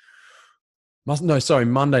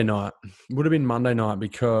 Monday night. Would have been Monday night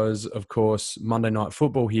because, of course, Monday night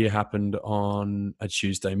football here happened on a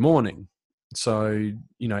Tuesday morning. So,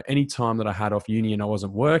 any time that I had off uni and I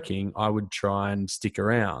wasn't working, I would try and stick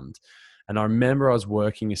around. And I remember I was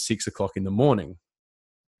working at 6 o'clock in the morning.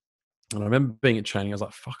 And I remember being at training. I was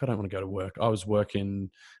like, fuck, I don't want to go to work. I was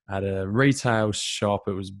working at a retail shop.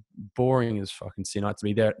 It was boring as fucking sin. I had to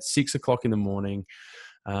be there at 6 o'clock in the morning.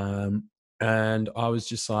 And I was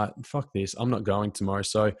just like, fuck this. I'm not going tomorrow.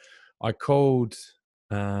 So I called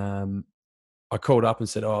up and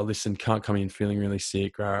said, oh, listen, can't come in, feeling really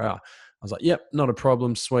sick. Rah, rah. I was like, yep, not a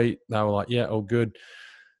problem, sweet. They were like, yeah, all good.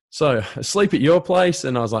 So asleep at your place,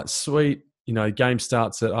 and I was like, sweet. Game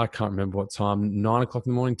starts at, I can't remember what time, 9 o'clock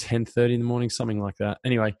in the morning, 10:30 in the morning, something like that.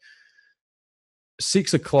 Anyway,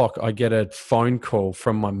 6 o'clock, I get a phone call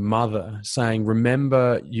from my mother saying,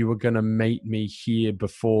 remember, you were going to meet me here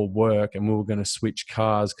before work and we were going to switch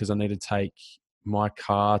cars because I need to take my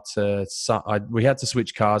car we had to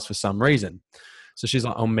switch cars for some reason. So she's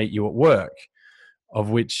like, I'll meet you at work. Of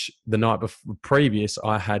which the night previous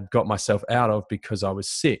I had got myself out of because I was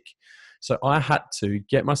sick. So I had to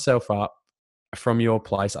get myself up from your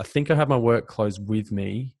place. I think I had my work clothes with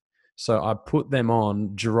me. So I put them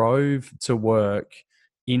on, drove to work,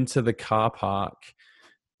 into the car park,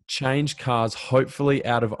 changed cars, hopefully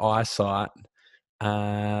out of eyesight.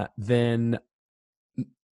 Then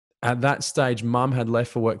at that stage, Mum had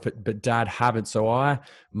left for work, but Dad hadn't. So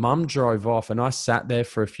Mum drove off and I sat there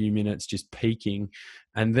for a few minutes just peeking.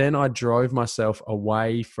 And then I drove myself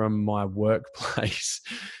away from my workplace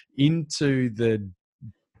into the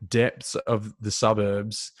depths of the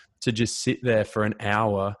suburbs to just sit there for an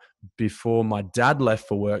hour before my dad left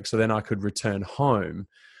for work. So then I could return home.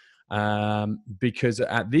 Because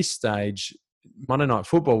at this stage, Monday Night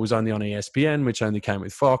Football was only on ESPN, which only came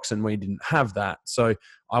with Fox, and we didn't have that. So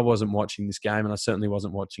I wasn't watching this game, and I certainly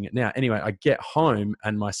wasn't watching it now. Anyway, I get home,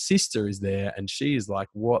 and my sister is there, and she is like,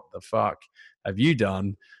 what the fuck have you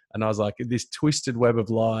done? And I was like, this twisted web of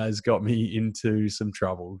lies got me into some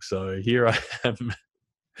trouble. So here I am.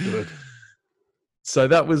 Good. So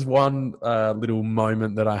that was one little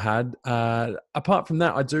moment that I had. Apart from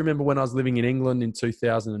that, I do remember when I was living in England in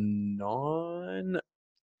 2009,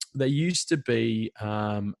 there used to be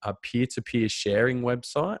a peer-to-peer sharing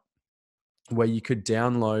website where you could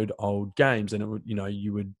download old games, and it would,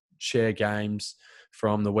 you would share games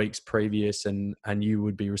from the weeks previous, and you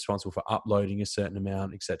would be responsible for uploading a certain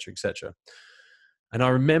amount, et cetera, et cetera. And I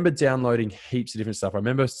remember downloading heaps of different stuff. I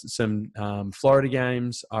remember some Florida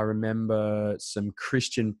games. I remember some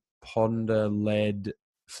Christian Ponder-led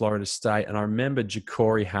Florida State. And I remember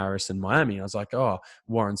Ja'Cory Harris in Miami. I was like, oh,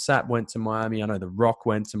 Warren Sapp went to Miami. I know The Rock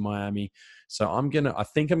went to Miami. So I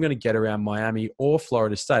think I'm going to get around Miami or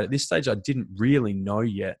Florida State. At this stage, I didn't really know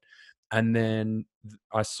yet. And then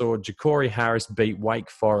I saw Ja'Cory Harris beat Wake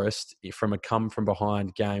Forest from a come from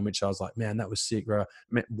behind game, which I was like, man, that was sick, bro.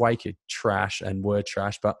 Wake are trash and were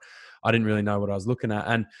trash, but I didn't really know what I was looking at.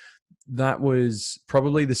 And that was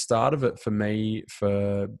probably the start of it for me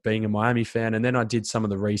for being a Miami fan. And then I did some of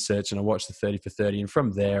the research and I watched the 30 for 30. And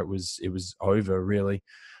from there, it was over really.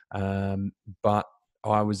 But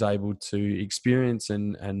I was able to experience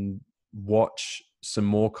and watch some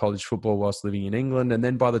more college football whilst living in England. And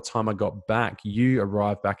then by the time I got back, you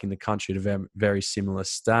arrived back in the country at a very similar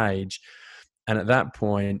stage. And at that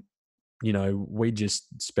point, you know, we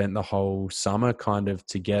just spent the whole summer kind of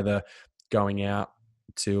together, going out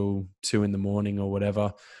till 2 a.m. or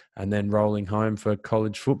whatever, and then rolling home for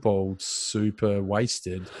college football, super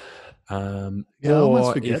wasted. I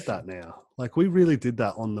almost forget that now. Like, we really did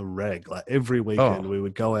that on the reg. Like, every weekend we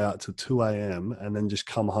would go out to 2 a.m. and then just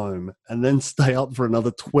come home and then stay up for another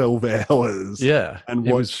 12 hours and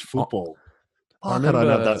watch football. I don't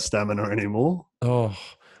have that stamina anymore.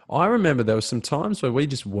 I remember there were some times where we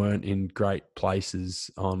just weren't in great places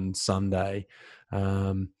on Sunday.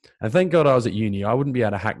 And thank God I was at uni. I wouldn't be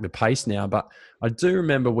able to hack the pace now, but I do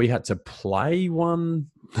remember we had to play one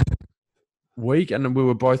week and we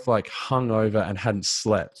were both like hungover and hadn't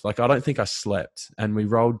slept. Like, I don't think I slept, and we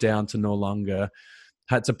rolled down to Noarlunga,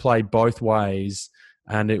 had to play both ways,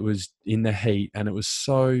 and it was in the heat and it was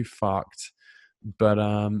so fucked. But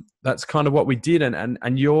that's kind of what we did,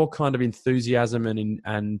 and your kind of enthusiasm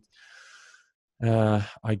and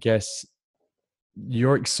I guess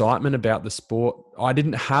your excitement about the sport. I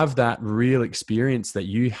didn't have that real experience that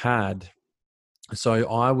you had.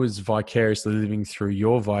 So I was vicariously living through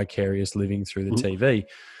your vicarious living through the TV.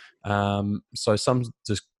 So some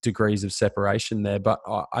degrees of separation there, but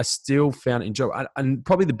I still found it enjoyable. And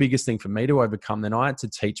probably the biggest thing for me to overcome, then I had to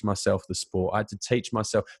teach myself the sport. I had to teach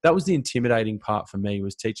myself. That was the intimidating part for me,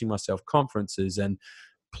 was teaching myself conferences and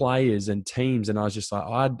players and teams. And I was just like,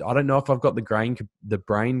 I don't know if I've got the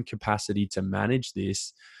brain capacity to manage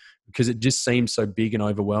this, because it just seemed so big and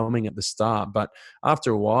overwhelming at the start. But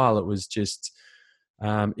after a while, it was just...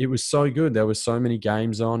 it was so good. There were so many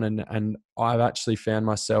games on, and I've actually found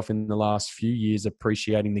myself in the last few years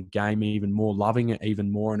appreciating the game even more, loving it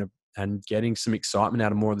even more, and getting some excitement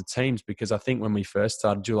out of more of the teams. Because I think when we first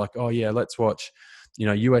started, you're like, oh yeah, let's watch, you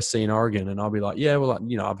know, USC and Oregon, and I'll be like, yeah, well,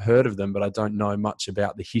 you know, I've heard of them, but I don't know much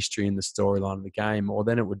about the history and the storyline of the game. Or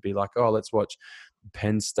then it would be like, oh, let's watch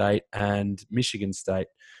Penn State and Michigan State,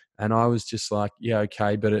 and I was just like, yeah,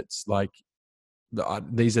 okay, but it's like,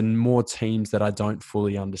 these are more teams that I don't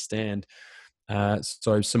fully understand.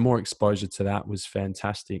 So some more exposure to that was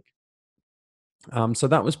fantastic. So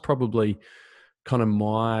that was probably kind of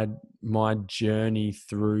my journey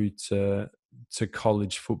through to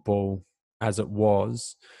college football as it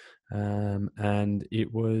was. And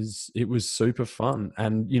it was super fun.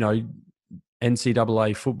 And, you know,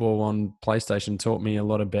 NCAA football on PlayStation taught me a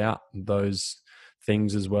lot about those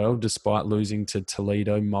things as well, despite losing to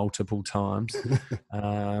Toledo multiple times.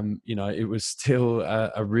 You know, it was still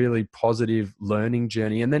a really positive learning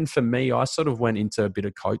journey. And then for me, I sort of went into a bit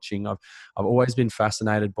of coaching. I've always been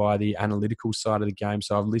fascinated by the analytical side of the game.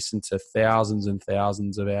 So I've listened to thousands and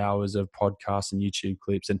thousands of hours of podcasts and YouTube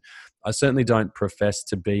clips. And I certainly don't profess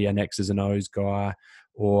to be an X's and O's guy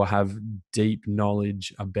or have deep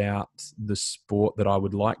knowledge about the sport that I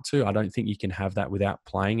would like to. I don't think you can have that without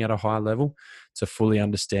playing at a high level to fully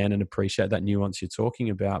understand and appreciate that nuance you're talking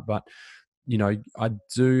about. But, you know, I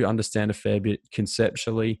do understand a fair bit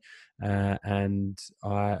conceptually, and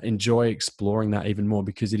I enjoy exploring that even more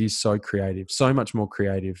because it is so creative, so much more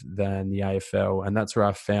creative than the AFL. And that's where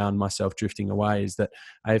I found myself drifting away, is that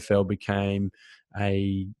AFL became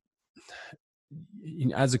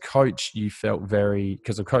as a coach, you felt very,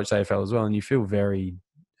 because I've coached AFL as well, and you feel very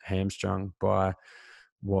hamstrung by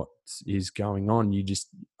what is going on. You just,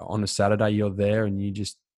 on a Saturday, you're there and you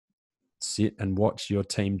just sit and watch your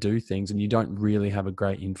team do things, and you don't really have a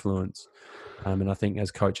great influence. And I think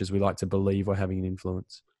as coaches, we like to believe we're having an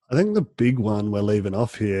influence. I think the big one we're leaving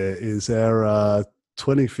off here is our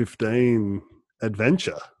 2015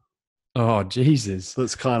 adventure. Oh, Jesus.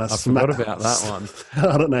 That's kind of... I forgot about that one.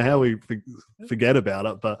 I don't know how we forget about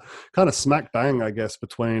it, but kind of smack bang, I guess,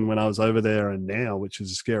 between when I was over there and now, which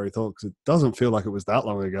is a scary thought because it doesn't feel like it was that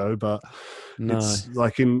long ago. But it's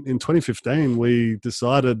like in 2015, we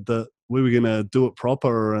decided that we were going to do it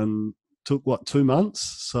proper, and took, 2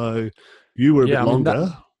 months? So you were a bit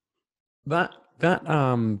longer. That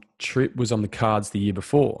trip was on the cards the year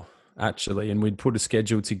before, actually, and we'd put a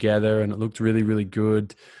schedule together and it looked really, really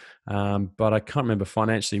good. But I can't remember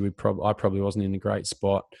financially. I probably wasn't in a great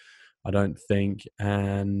spot. I don't think.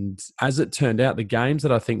 And as it turned out, the games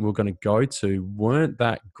that I think we we're going to go to weren't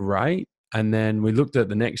that great. And then we looked at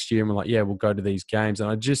the next year and we're like, yeah, we'll go to these games. And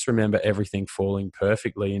I just remember everything falling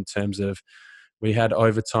perfectly in terms of we had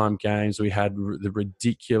overtime games. We had the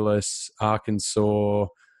ridiculous Arkansas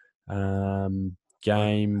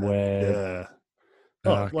game where Yeah.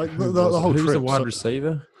 Oh, like who the was it? whole Who was the trip. wide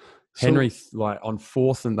receiver? So Henry, like on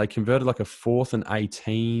fourth, and they converted like a 4th and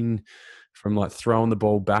 18 from like throwing the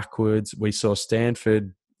ball backwards. We saw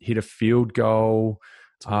Stanford hit a field goal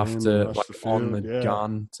to win, after rush like the on field. the Yeah.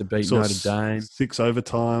 gun to beat Saw Notre Dame. 6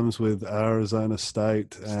 overtimes with Arizona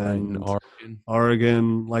State State and and Oregon.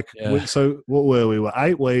 Oregon. Like, Yeah, so what were we? Were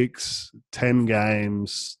 8 weeks, 10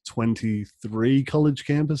 games, 23 college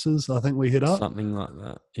campuses, I think we hit up. something like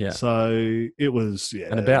that. Yeah. So it was, yeah.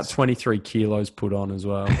 And about 23 kilos put on as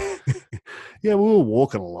well. Yeah, we were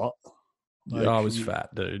walking a lot. Like, I was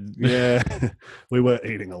fat, dude. Yeah, we were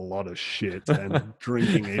eating a lot of shit and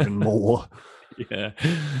drinking even more. Yeah.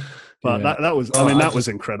 But yeah. that was, I mean, that was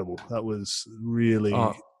incredible. That was really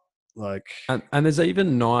like. And there's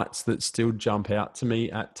even nights that still jump out to me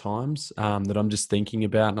at times that I'm just thinking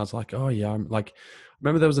about. And I was like, oh, yeah. I'm like, I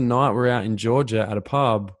remember there was a night we were out in Georgia at a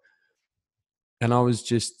pub and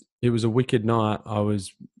it was a wicked night. I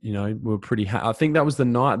was, we were pretty I think that was the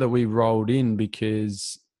night that we rolled in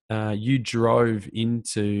because you drove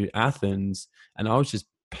into Athens and I was just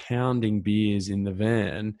pounding beers in the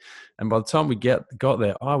van. And by the time we got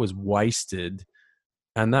there, I was wasted.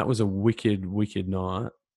 And that was a wicked, wicked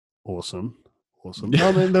night. Awesome. I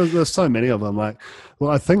mean, there's so many of them. Like,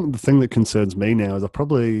 well, I think the thing that concerns me now is I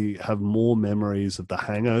probably have more memories of the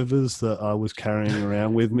hangovers that I was carrying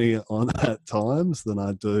around with me at times than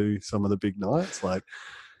I do some of the big nights. Like,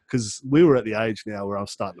 because we were at the age now where I'm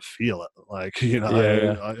starting to feel it. Like,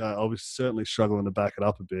 Yeah. I was certainly struggling to back it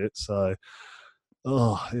up a bit. So,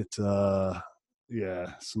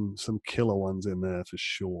 some killer ones in there for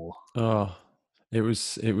sure. Oh, it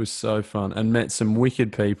was so fun and met some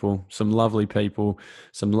wicked people, some lovely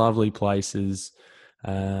places,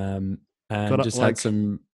 and just had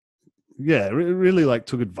some. Yeah, really like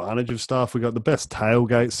took advantage of stuff. We got the best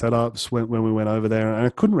tailgate setups when we went over there, and I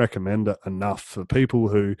couldn't recommend it enough for people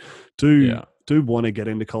who do want to get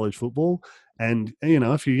into college football. And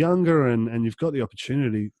if you're younger and you've got the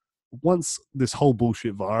opportunity, once this whole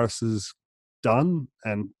bullshit virus is done,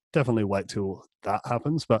 and definitely wait till that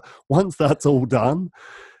happens, but once that's all done,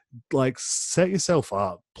 like set yourself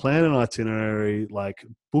up, plan an itinerary, like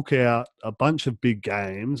book out a bunch of big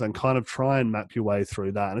games and kind of try and map your way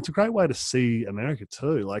through that. And it's a great way to see America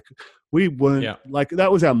too. Like we weren't like,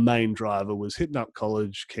 that was our main driver, was hitting up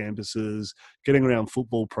college campuses, getting around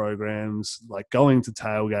football programs, like going to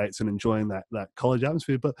tailgates and enjoying that college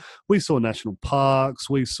atmosphere. But we saw national parks,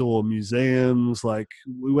 we saw museums, like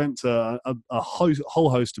we went to a whole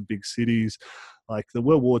host of big cities. Like the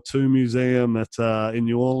World War II Museum in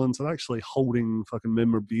New Orleans, I'm actually holding fucking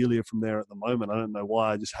memorabilia from there at the moment. I don't know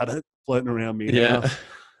why. I just had it floating around me house.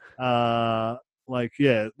 The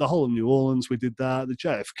whole of New Orleans, we did that. The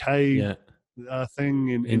JFK thing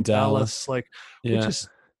in Dallas. Like,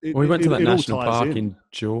 we went to that national park in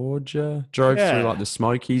Georgia, drove through like the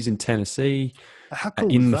Smokies in Tennessee. How cool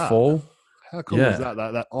in was the that? fall. How cool is that?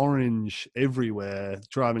 That orange everywhere,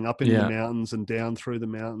 driving up in the mountains and down through the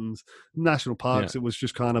mountains. National parks, it was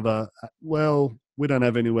just kind of we don't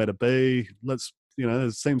have anywhere to be. Let's,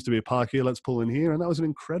 there seems to be a park here. Let's pull in here. And that was an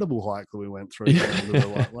incredible hike that we went through.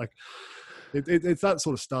 Like, it's that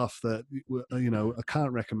sort of stuff that, I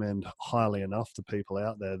can't recommend highly enough to people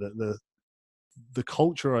out there. That the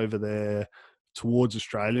culture over there towards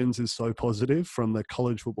Australians is so positive from the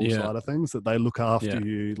college football side of things, that they look after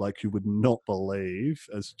you like you would not believe.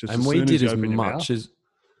 And we did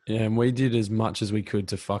as much as we could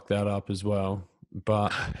to fuck that up as well.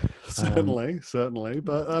 But certainly.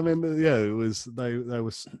 But I mean, it was they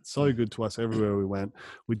were so good to us everywhere we went.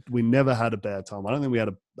 We never had a bad time. I don't think we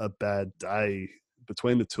had a bad day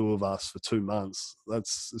between the two of us for 2 months.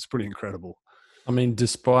 It's pretty incredible. I mean,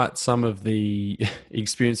 despite some of the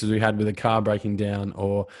experiences we had with a car breaking down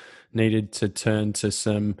or needed to turn to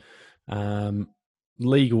some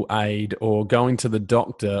legal aid or going to the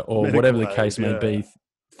doctor or whatever the case may be,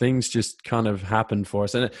 things just kind of happened for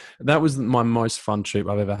us. And that was my most fun trip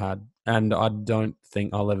I've ever had. And I don't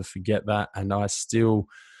think I'll ever forget that. And I still...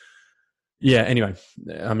 anyway,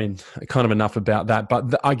 I mean, kind of enough about that.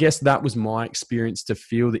 But I guess that was my experience to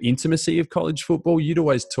feel the intimacy of college football. You'd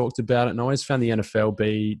always talked about it, and I always found the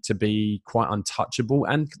NFL to be quite untouchable.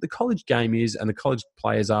 And the college game is, and the college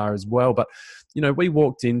players are as well. But, we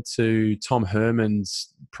walked into Tom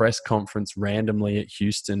Herman's press conference randomly at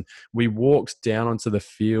Houston. We walked down onto the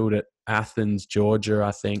field at Athens, Georgia,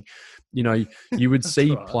 I think. You would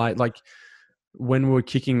see right. play like when we were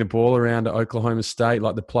kicking the ball around at Oklahoma State,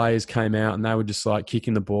 like the players came out and they were just like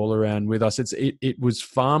kicking the ball around with us. It was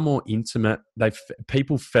far more intimate.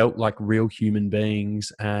 People felt like real human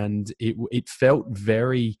beings, and it felt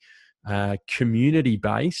very community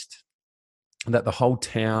based. That the whole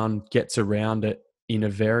town gets around it in a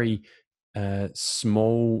very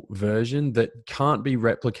small version that can't be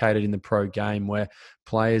replicated in the pro game, where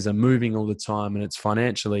players are moving all the time and it's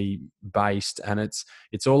financially based and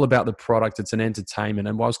it's all about the product. It's an entertainment.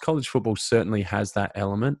 And whilst college football certainly has that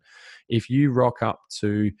element, if you rock up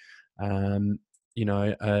to an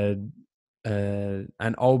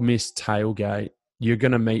Ole Miss tailgate, you're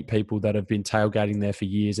going to meet people that have been tailgating there for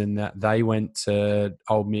years, and that they went to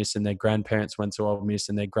Ole Miss and their grandparents went to Ole Miss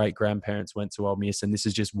and their great-grandparents went to Ole Miss, and this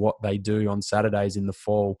is just what they do on Saturdays in the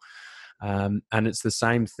fall. And it's the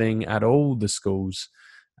same thing at all the schools.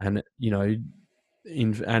 And,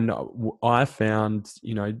 I found,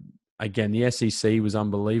 again, the SEC was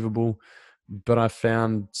unbelievable, but I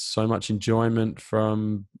found so much enjoyment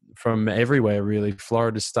from everywhere, really.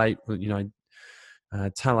 Florida State,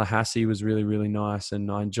 Tallahassee was really, really nice, and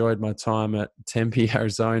I enjoyed my time at Tempe,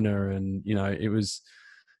 Arizona, and it was,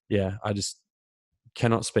 I just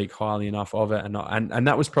cannot speak highly enough of it, and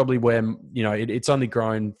that was probably where it's only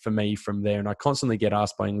grown for me from there. And I constantly get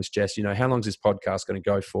asked by English Jess, how long is this podcast going to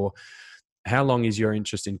go for? How long is your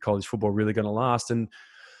interest in college football really going to last? And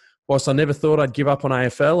whilst I never thought I'd give up on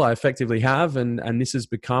AFL, I effectively have, and this has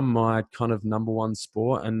become my kind of number one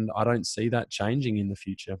sport, and I don't see that changing in the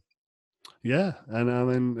future. Yeah, and I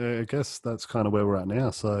mean, I guess that's kind of where we're at now.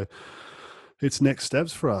 So it's next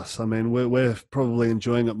steps for us. I mean, we're probably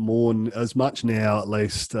enjoying it more, as much now at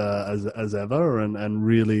least as ever, and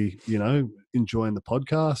really, enjoying the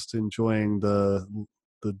podcast, enjoying the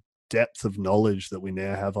depth of knowledge that we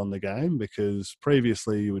now have on the game. Because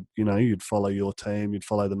previously, you'd follow your team, you'd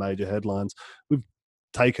follow the major headlines. We've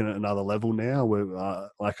taken it another level now. We're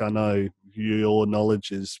I know your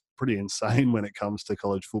knowledge is pretty insane when it comes to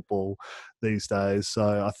college football these days. So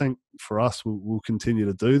I think for us, we'll continue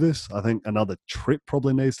to do this. I think another trip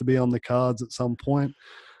probably needs to be on the cards at some point.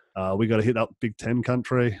 We got to hit up Big Ten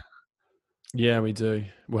country. Yeah, we do.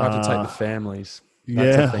 We'll have to take the families.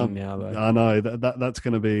 That's a thing now, though. I know that's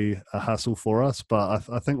going to be a hassle for us, but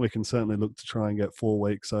I think we can certainly look to try and get 4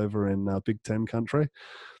 weeks over in Big Ten country.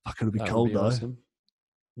 Fuck, it'll be cold though. Awesome.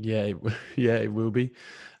 Yeah, it will be.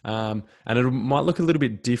 And it might look a little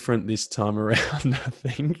bit different this time around, I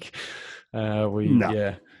think. No.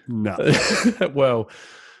 Well,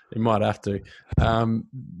 it might have to.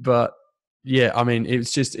 But yeah, I mean,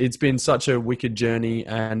 it's been such a wicked journey,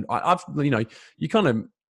 and I've you kind of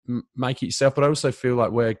make it yourself, but I also feel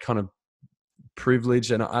like we're kind of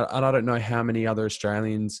privileged, and I don't know how many other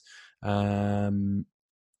Australians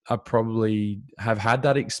I probably have had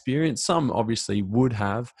that experience. Some obviously would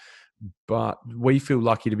have, but we feel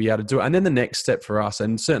lucky to be able to do it. And then the next step for us,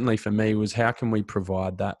 and certainly for me, was how can we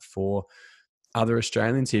provide that for other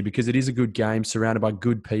Australians here? Because it is a good game surrounded by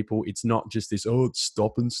good people. It's not just this, it's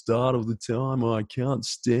stop and start all the time. I can't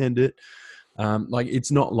stand it.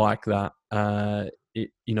 It's not like that.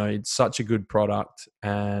 It's such a good product.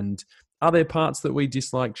 And are there parts that we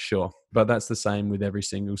dislike? Sure. But that's the same with every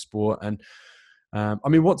single sport. And I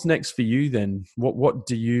mean, what's next for you then? What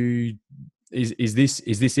do you is this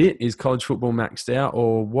it? Is college football maxed out,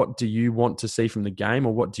 or what do you want to see from the game,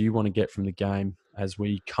 or what do you want to get from the game as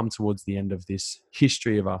we come towards the end of this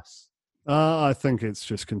history of us? I think it's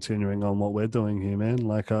just continuing on what we're doing here,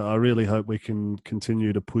 man. I really hope we can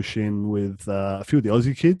continue to push in with a few of the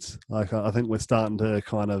Aussie kids. I think we're starting to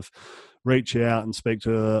kind of reach out and speak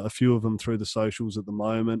to a few of them through the socials at the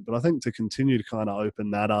moment. But I think to continue to kind of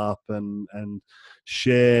open that up and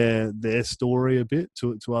share their story a bit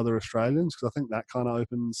to other Australians, because I think that kind of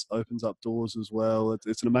opens up doors as well.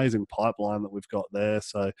 It's an amazing pipeline that we've got there.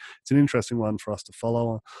 So it's an interesting one for us to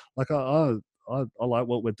follow. I like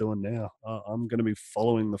what we're doing now. I'm going to be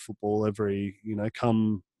following the football every,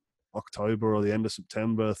 come October or the end of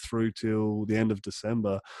September through till the end of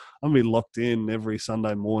December. I'm going to be locked in every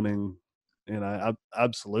Sunday morning,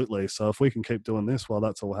 absolutely. So if we can keep doing this while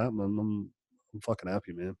that's all happening, I'm fucking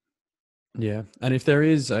happy, man. Yeah. And if there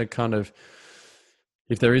is a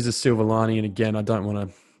silver lining, and again, I don't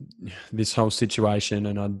want this whole situation,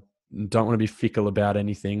 and I don't want to be fickle about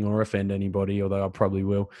anything or offend anybody, although I probably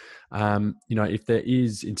will. If there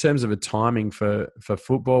is, in terms of a timing for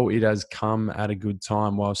football, it has come at a good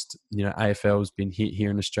time whilst, AFL's been hit here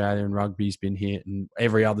in Australia and rugby's been hit and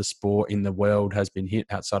every other sport in the world has been hit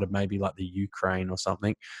outside of maybe like the Ukraine or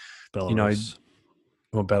something. Belarus.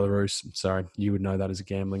 or Belarus. Sorry, you would know that as a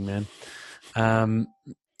gambling man.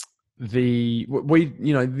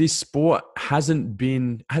 This sport has it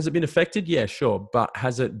been affected? Yeah, sure. But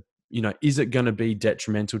has it, is it going to be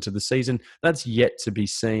detrimental to the season? That's yet to be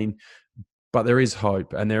seen. But there is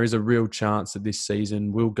hope, and there is a real chance that this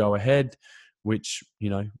season will go ahead, which,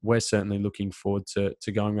 we're certainly looking forward to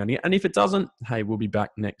going around here. And if it doesn't, hey, we'll be back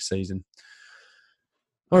next season.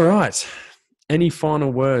 All right. Any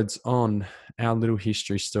final words on our little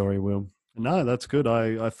history story, Will? No, that's good.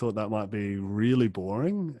 I thought that might be really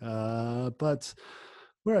boring, but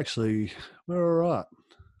we're all right.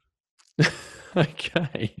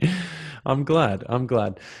 Okay. I'm glad. All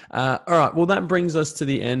right. Well, that brings us to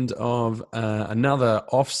the end of another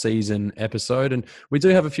off-season episode. And we do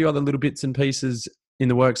have a few other little bits and pieces in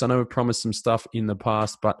the works. I know we've promised some stuff in the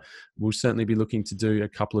past, but we'll certainly be looking to do a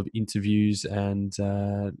couple of interviews and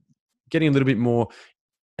getting a little bit more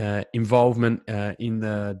involvement in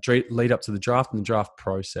the lead up to the draft and the draft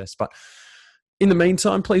process. But in the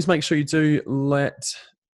meantime, please make sure you do let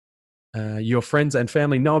your friends and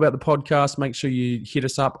family know about the podcast. Make sure you hit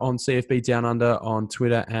us up on CFB Down Under on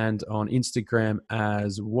Twitter and on Instagram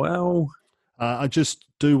as well. I just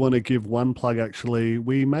do want to give one plug, actually.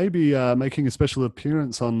 We may be making a special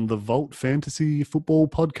appearance on the Vault Fantasy Football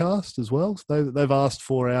podcast as well. They've asked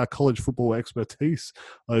for our college football expertise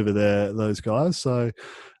over there, those guys. So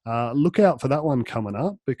look out for that one coming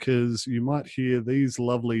up, because you might hear these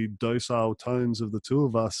lovely docile tones of the two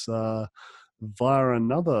of us via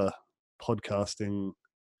another podcasting.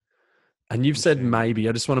 And you've said maybe.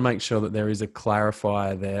 I just want to make sure that there is a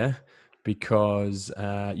clarifier there, because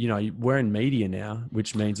we're in media now,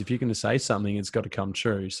 which means if you're going to say something, it's got to come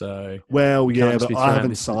true. So but I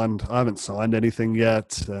haven't signed anything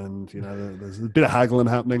yet, and there's a bit of haggling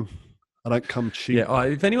happening. I don't come cheap. Yeah,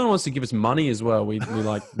 if anyone wants to give us money as well, we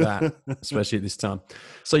like that, especially at this time.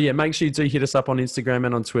 So yeah, make sure you do hit us up on Instagram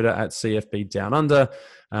and on Twitter at CFB Down Under.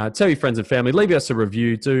 Tell your friends and family, leave us a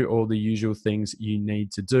review, do all the usual things you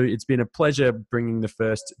need to do. It's been a pleasure bringing the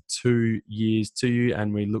first 2 years to you,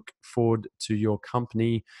 and we look forward to your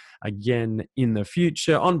company again in the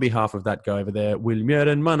future. On behalf of that guy over there, Will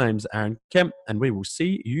Murden, my name's Aaron Kemp, and we will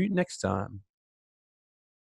see you next time.